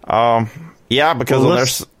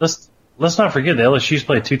 Because let's not forget that LSU's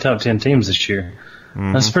played 2 top 10 teams this year.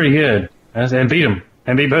 Mm-hmm. That's pretty good, and beat them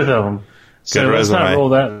and beat both of them. So let's not roll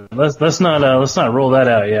that. Let's not roll that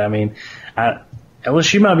out. Yeah, I mean,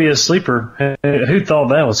 LSU might be a sleeper. Who thought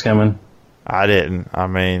that was coming? I didn't. I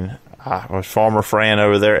mean, I was former Fran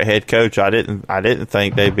over there at head coach. I didn't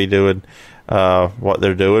think they'd be doing what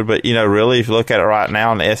they're doing. But really, if you look at it right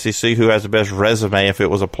now in the SEC, who has the best resume if it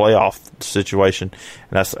was a playoff situation?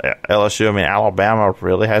 And that's LSU. I mean, Alabama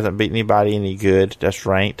really hasn't beat anybody any good. That's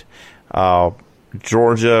ranked.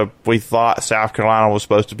 Georgia, we thought South Carolina was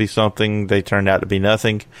supposed to be something. They turned out to be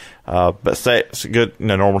nothing. But say it's good.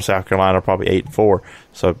 Normal South Carolina probably 8-4.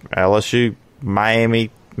 So LSU, Miami.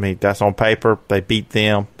 I mean, that's on paper. They beat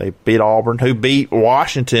them. They beat Auburn, who beat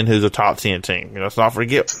Washington, who's a top 10 team. Let's not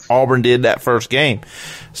forget Auburn did that first game.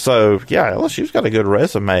 So LSU's got a good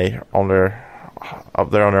resume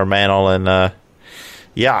up there on their mantle, and I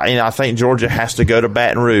think Georgia has to go to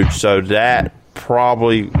Baton Rouge. So that'll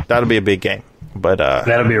be a big game. But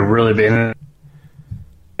that'll be a really big.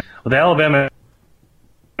 With Alabama,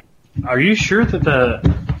 are you sure that the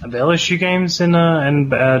LSU games in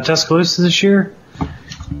Tuscaloosa this year?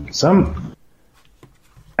 Some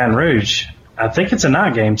Baton Rouge. I think it's a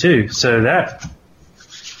night game too. So that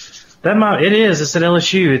might it is. It's at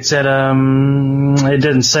LSU. It's at It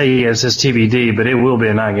doesn't say it says TBD, but it will be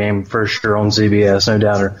a night game for sure on CBS, no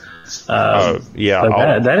doubter.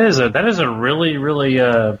 That is a really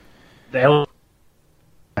the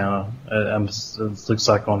it looks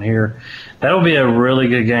like on here that'll be a really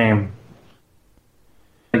good game.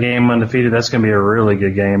 A game undefeated. That's going to be a really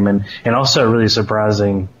good game, and also a really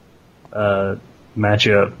surprising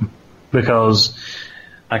matchup because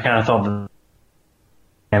I kind of thought the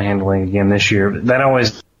handling again this year. That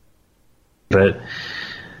always, but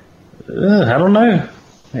I don't know.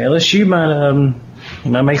 LSU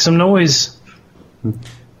might make some noise.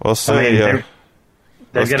 We'll see.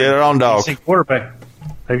 Let's get it on, dog. Quarterback.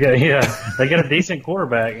 They got a decent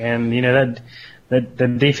quarterback, and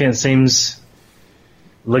that defense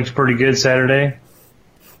looked pretty good Saturday.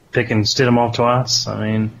 Picking Stidham off twice. I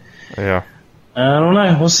mean, I don't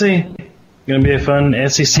know. We'll see. Going to be a fun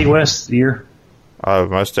SEC West year. Oh,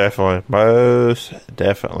 most definitely.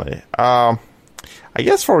 I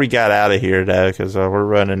guess before we got out of here, though, because we're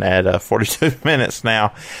running at 42 minutes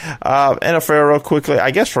now, NFL real quickly,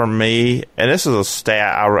 I guess for me, and this is a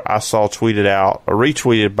stat I saw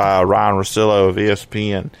retweeted by Ryan Russillo of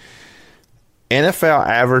ESPN, NFL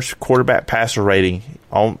average quarterback passer rating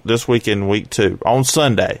on this week in week 2, on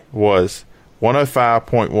Sunday, was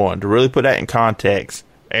 105.1. To really put that in context,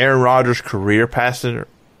 Aaron Rodgers' career passer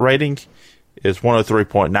rating is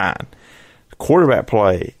 103.9. Quarterback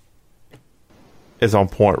play is on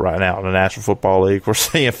point right now in the National Football League. We're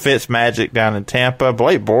seeing Fitzmagic down in Tampa.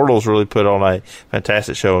 Blake Bortles really put on a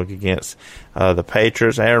fantastic showing against the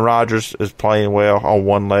Patriots. Aaron Rodgers is playing well on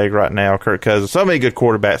one leg right now. Kirk Cousins. So many good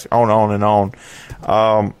quarterbacks on and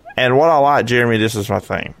on. And what I like, Jeremy, this is my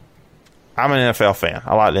thing. I'm an NFL fan.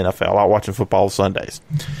 I like the NFL. I like watching football Sundays.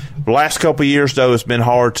 The last couple of years, though, it's been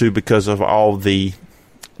hard to because of all the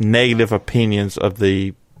negative opinions of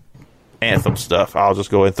the anthem stuff. I'll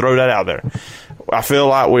just go ahead and throw that out there. I feel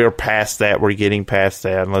like we're past that. We're getting past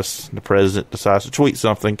that unless the president decides to tweet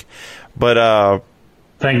something. But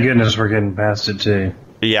thank goodness we're getting past it too.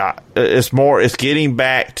 Yeah, it's getting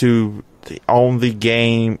back to on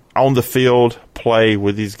the field play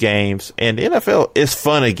with these games, and the NFL is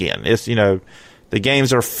fun again. It's the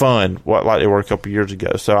games are fun, like they were a couple years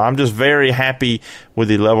ago. So I'm just very happy with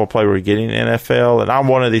the level of play we're getting in the NFL. And I'm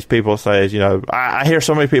one of these people that says, I hear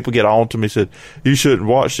so many people get on to me and said, you shouldn't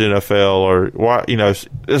watch the NFL or why,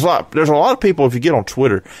 there's a lot of people, if you get on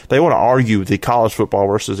Twitter, they want to argue the college football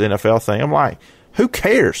versus NFL thing. I'm like, who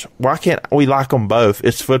cares? Why can't we like them both?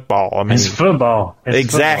 It's football. I mean, it's football.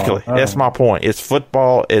 Exactly. Football. Oh. That's my point. It's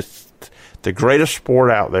football. It's the greatest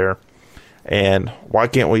sport out there. And why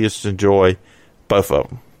can't we just enjoy both of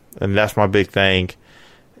them? And that's my big thing.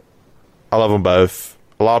 I love them both.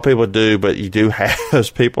 A lot of people do, but you do have those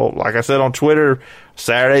people, like I said on Twitter,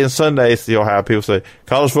 Saturday and Sundays, you'll have people say,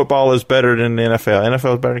 college football is better than the NFL.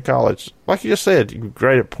 NFL is better than college. Like you just said, you're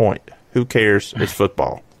great at point. Who cares? It's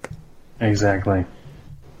football. Exactly.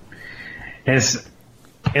 It's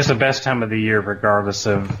the best time of the year, regardless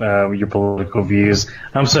of your political views.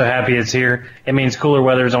 I'm so happy it's here. It means cooler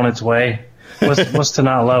weather is on its way. What's to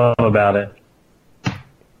not love about it?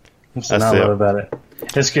 What's to not love about it?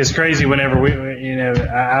 It's crazy whenever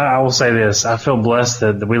I will say this. I feel blessed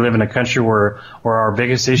that we live in a country where our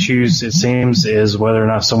biggest issues, it seems, is whether or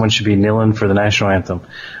not someone should be kneeling for the national anthem.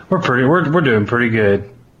 We're doing pretty good.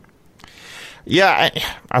 Yeah,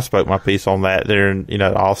 I spoke my piece on that during,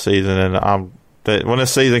 the off season, and when the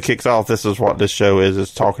season kicks off, this is what this show is.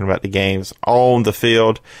 It's talking about the games on the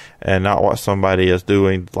field and not what somebody is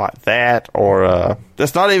doing like that, or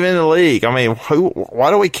that's not even in the league. I mean,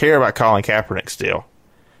 why do we care about Colin Kaepernick still?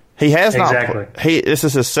 He has exactly. not. This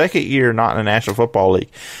is his second year not in the National Football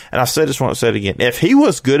League, and I said this once, I said it again. If he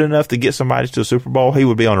was good enough to get somebody to a Super Bowl, he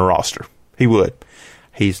would be on the roster. He would.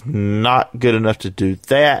 He's not good enough to do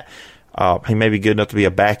that. He may be good enough to be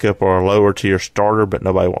a backup or a lower tier starter, but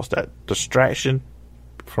nobody wants that distraction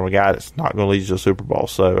from a guy that's not going to lead you to a Super Bowl.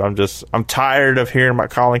 So I'm tired of hearing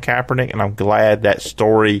about Colin Kaepernick, and I'm glad that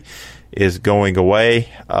story is going away.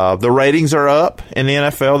 The ratings are up in the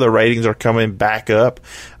NFL. The ratings are coming back up.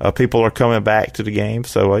 People are coming back to the game.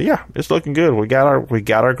 So yeah, it's looking good. We got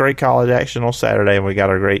our great college action on Saturday, and we got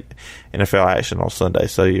our great NFL action on Sunday.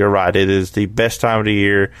 So you're right. It is the best time of the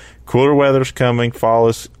year. Cooler weather's coming. Fall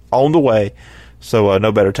is on the way. So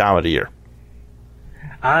no better time of the year.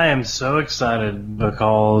 I am so excited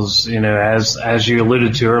because, as you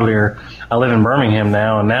alluded to earlier, I live in Birmingham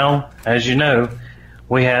now, and now, as you know,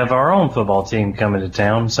 we have our own football team coming to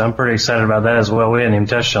town, so I'm pretty excited about that as well. We hadn't even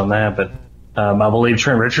touched on that, but I believe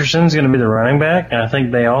Trent Richardson's going to be the running back. And I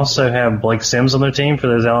think they also have Blake Sims on their team for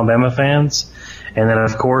those Alabama fans. And then,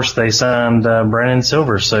 of course, they signed Brandon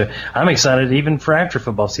Silver. So I'm excited even for after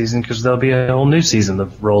football season because there'll be a whole new season that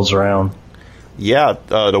rolls around. Yeah,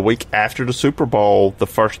 the week after the Super Bowl, the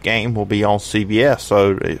first game will be on CBS.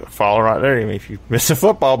 So follow right there. I mean, if you miss a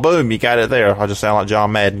football, boom, you got it there. I just sound like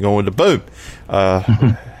John Madden going to boom.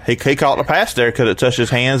 He caught the pass there because it touched his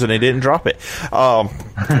hands and he didn't drop it.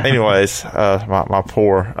 Anyways, my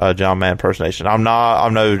poor John Madden impersonation. I'm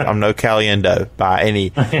no Caliendo by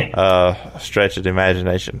any stretch of the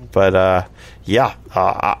imagination. But yeah,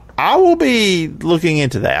 I will be looking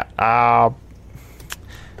into that.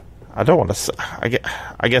 I don't want to say,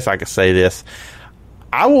 I guess I could say this.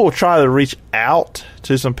 I will try to reach out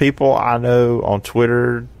to some people I know on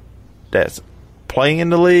Twitter that's playing in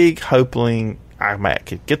the league, hoping I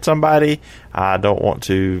might get somebody. I don't want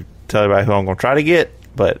to tell everybody who I'm going to try to get,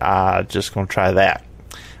 but I'm just going to try that.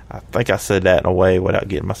 I think I said that in a way without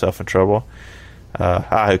getting myself in trouble.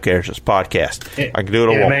 Who cares? It's a podcast. I can do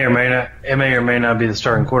what I want. It may or may not be the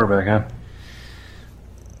starting quarterback, huh?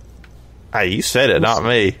 Hey, you said it, not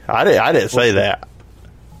me. I didn't say that.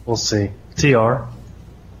 We'll see. TR.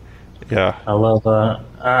 Yeah. I love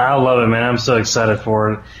it, man. I'm so excited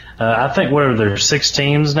for it. I think, what are there, 6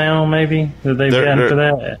 teams now, maybe, that they've gotten for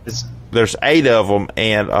that? There's 8 of them,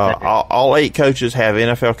 and all 8 coaches have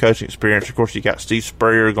NFL coaching experience. Of course, you got Steve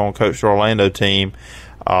Spurrier going to coach the Orlando team.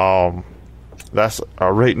 That's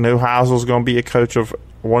Rick Neuheisel's going to be a coach of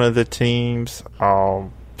one of the teams.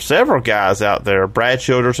 Several guys out there. Brad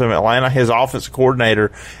Childers from Atlanta, his offensive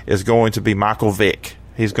coordinator is going to be Michael Vick.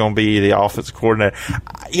 He's going to be the offensive coordinator.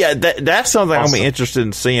 Yeah, that's something awesome. I'll be interested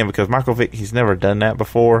in seeing because Michael Vick, he's never done that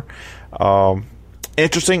before.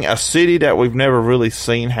 Interesting, a city that we've never really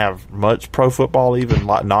seen have much pro football, even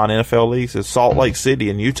like non-NFL leagues, is Salt Lake City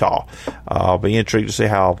in Utah. I'll be intrigued to see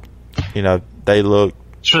how, they look.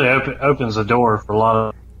 It really opens the door for a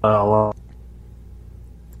lot of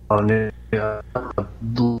new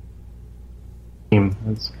team.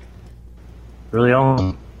 It's really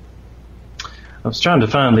awesome. I was trying to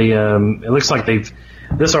find it looks like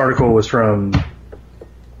this article was from,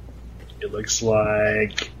 it looks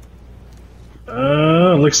like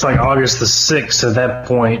August the 6th. At that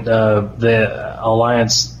point, the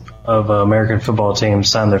Alliance of American Football Teams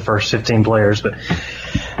signed their first 15 players, but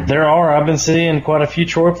I've been seeing quite a few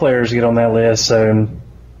Troy players get on that list, so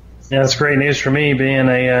yeah, that's great news for me being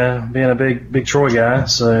a big Troy guy.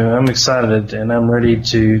 So I'm excited and I'm ready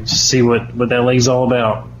to see what that league's all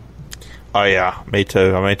about. Oh yeah, me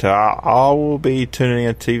too. I will be tuning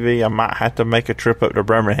in TV. I might have to make a trip up to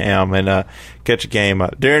Birmingham and catch a game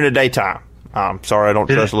during the daytime. I'm sorry,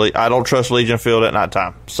 I don't trust Legion Field at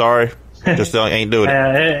nighttime. Sorry, just ain't doing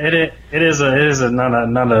it. It is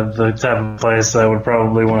not the type of place I would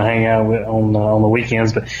probably want to hang out with on the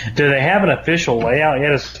weekends. But do they have an official layout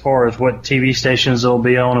yet as far as what TV stations they'll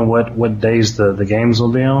be on and what days the games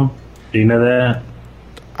will be on? Do you know that?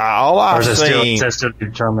 All I've seen. Is that still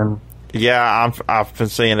determined? Yeah, I've been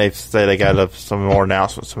seeing they got some more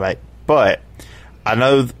announcements to make, but I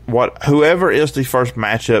know whoever is the first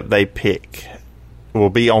matchup they pick will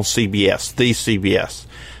be on CBS, the CBS.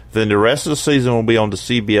 Then the rest of the season will be on the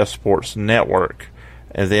CBS Sports Network,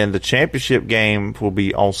 And then the championship game will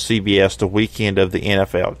be on CBS the weekend of the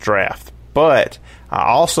NFL draft. But I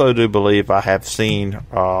also do believe I have seen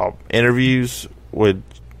interviews with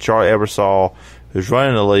Charlie Ebersol, who's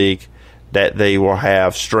running the league, that they will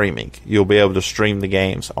have streaming. You'll be able to stream the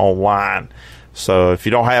games online. So if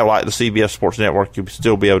you don't have like the CBS Sports Network, you'll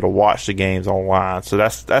still be able to watch the games online. So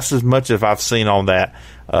that's as much as I've seen on that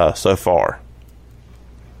so far.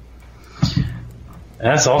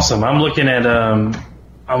 That's awesome. I'm looking at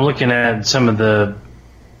some of the.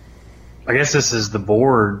 I guess this is the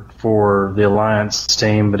board for the Alliance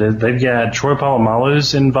team, but they've got Troy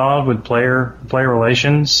Polamalu's involved with player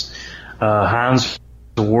relations. Hines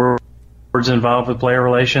Ward's involved with player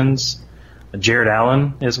relations. Jared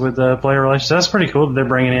Allen is with player relations. That's pretty cool that they're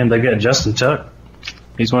bringing in. They've got Justin Tuck.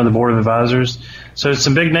 He's one of the board of advisors. So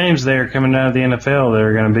some big names there coming out of the NFL that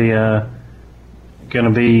are going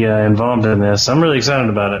to be involved in this. I'm really excited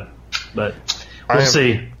about it, but we'll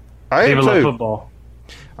see. People love football.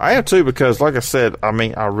 I am too, because like I said, I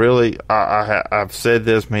mean, I've said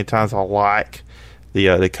this many times. I like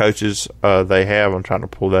the coaches they have. I'm trying to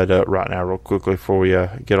pull that up right now real quickly before we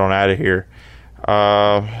get on out of here.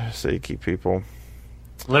 Let's see, keep people.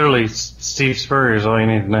 Literally, Steve Spurrier is all you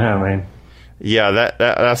need to know, man. Yeah,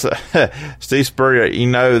 that's Steve Spurrier. You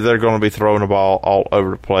know they're going to be throwing the ball all over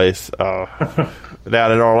the place.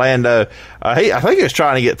 Down in Orlando, I think he was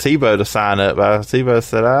trying to get Tebow to sign up, but Tebow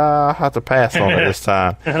said, "I'll have to pass on it this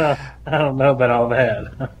time." I don't know about all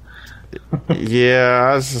that.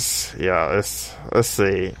 Let's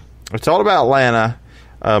see. It's all about Atlanta,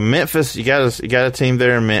 Memphis. You got a team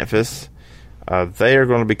there in Memphis. They are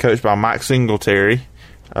going to be coached by Mike Singletary.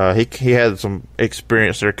 He had some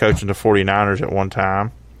experience there coaching the 49ers at one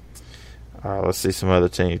time. Let's see some other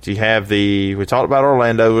teams. You have we talked about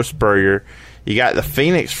Orlando with Spurrier. You got the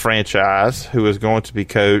Phoenix franchise, who is going to be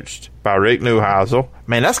coached by Rick Neuheisel.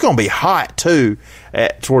 Man, that's going to be hot, too,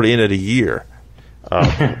 toward the end of the year.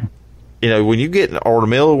 When you get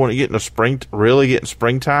when you get in the spring, really getting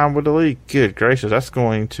springtime with the league, good gracious, that's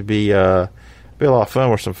going to be a lot of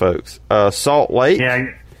fun with some folks. Salt Lake.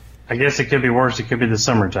 Yeah, I guess it could be worse. It could be the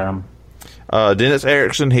summertime. Dennis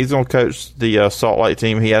Erickson, he's going to coach the Salt Lake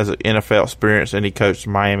team. He has NFL experience, and he coached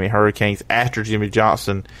the Miami Hurricanes after Jimmy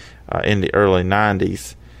Johnson in the early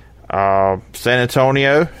 90s. San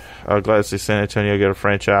Antonio, glad to see San Antonio get a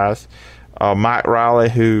franchise. Mike Riley,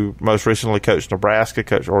 who most recently coached Nebraska,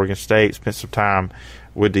 coached Oregon State, spent some time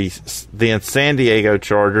with the then San Diego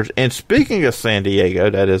Chargers. And speaking of San Diego,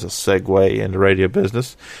 that is a segue in the radio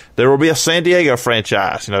business. There will be a San Diego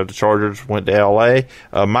franchise. The Chargers went to L.A.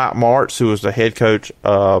 Mike Martz, who was the head coach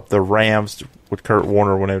of the Rams with Kurt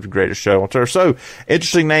Warner when they were the greatest show on turf. So,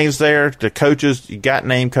 interesting names there. The coaches, you got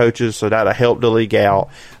named coaches, so that'll help the league out.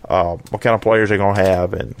 What kind of players they're going to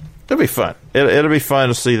have, and it'll be fun. It'll be fun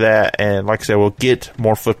to see that, and like I said, we'll get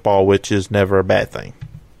more football, which is never a bad thing.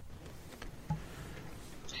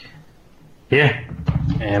 Yeah,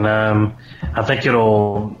 and I think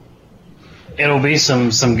it'll be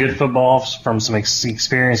some good football from some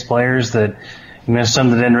experienced players that, some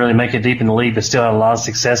that didn't really make it deep in the league but still had a lot of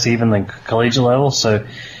success even at the collegiate level. So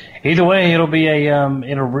either way, it'll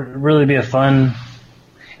really be a fun.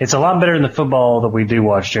 It's a lot better than the football that we do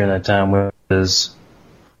watch during that time, which is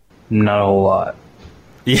not a whole lot.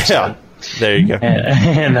 Yeah, so, there you go.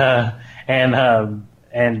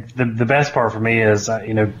 And the best part for me is,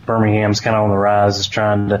 Birmingham's kind of on the rise, is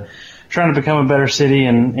trying to become a better city,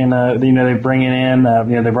 and they're bringing in,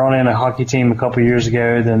 they brought in a hockey team a couple years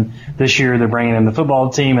ago. Then this year they're bringing in the football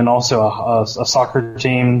team and also a soccer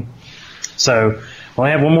team. So we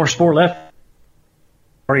have one more sport left.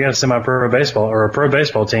 Already got a semi-pro baseball or a pro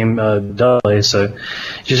baseball team, Dudley. So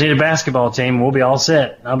just need a basketball team. We'll be all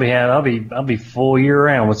set. I'll be full year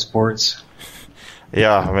round with sports.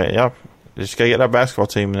 Yeah, I mean, yep. Just gotta get that basketball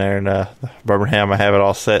team in there, and Birmingham, I have it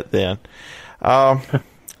all set then. I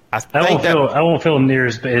won't feel near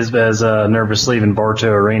as nervous leaving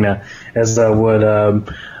Bartow Arena as I would.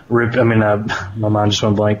 My mind just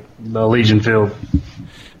went blank. Legion Field.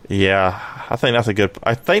 Yeah, I think that's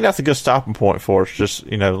a good stopping point for us. Just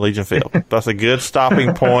Legion Field. That's a good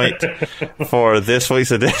stopping point for this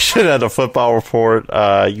week's edition of the Football Report.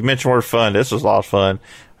 You mentioned we're fun. This was a lot of fun.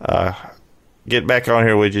 Get back on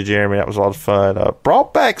here with you, Jeremy. That was a lot of fun.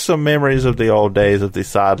 Brought back some memories of the old days of the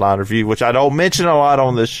Sideline Review, which I don't mention a lot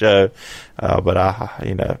on this show. But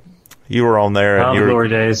you were on there. And glory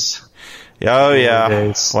days. Oh, yeah.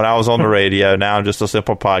 Days. When I was on the radio. Now I'm just a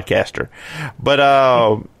simple podcaster. But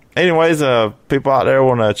anyways, people out there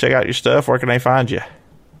want to check out your stuff. Where can they find you?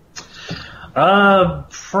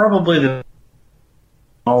 Probably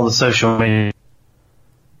all the social media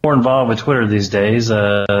more involved with Twitter these days.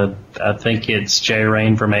 I think it's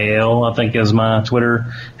JRain from AL, I think is my Twitter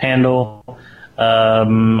handle.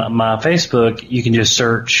 My Facebook, you can just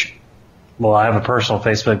search. Well, I have a personal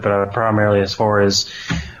Facebook, but primarily as far as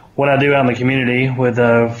what I do out in the community with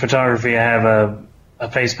photography, I have a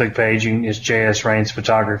Facebook page. It's JS Rains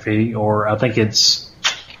Photography, or I think it's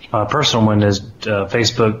my personal one is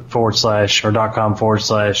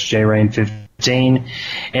facebook.com/JRain15.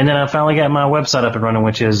 And then I finally got my website up and running,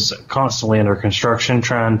 which is constantly under construction,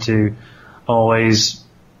 trying to always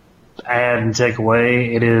add and take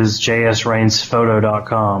away. It is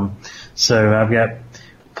jsrainsphoto.com. So I've got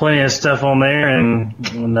plenty of stuff on there,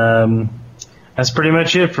 and that's pretty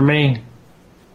much it for me.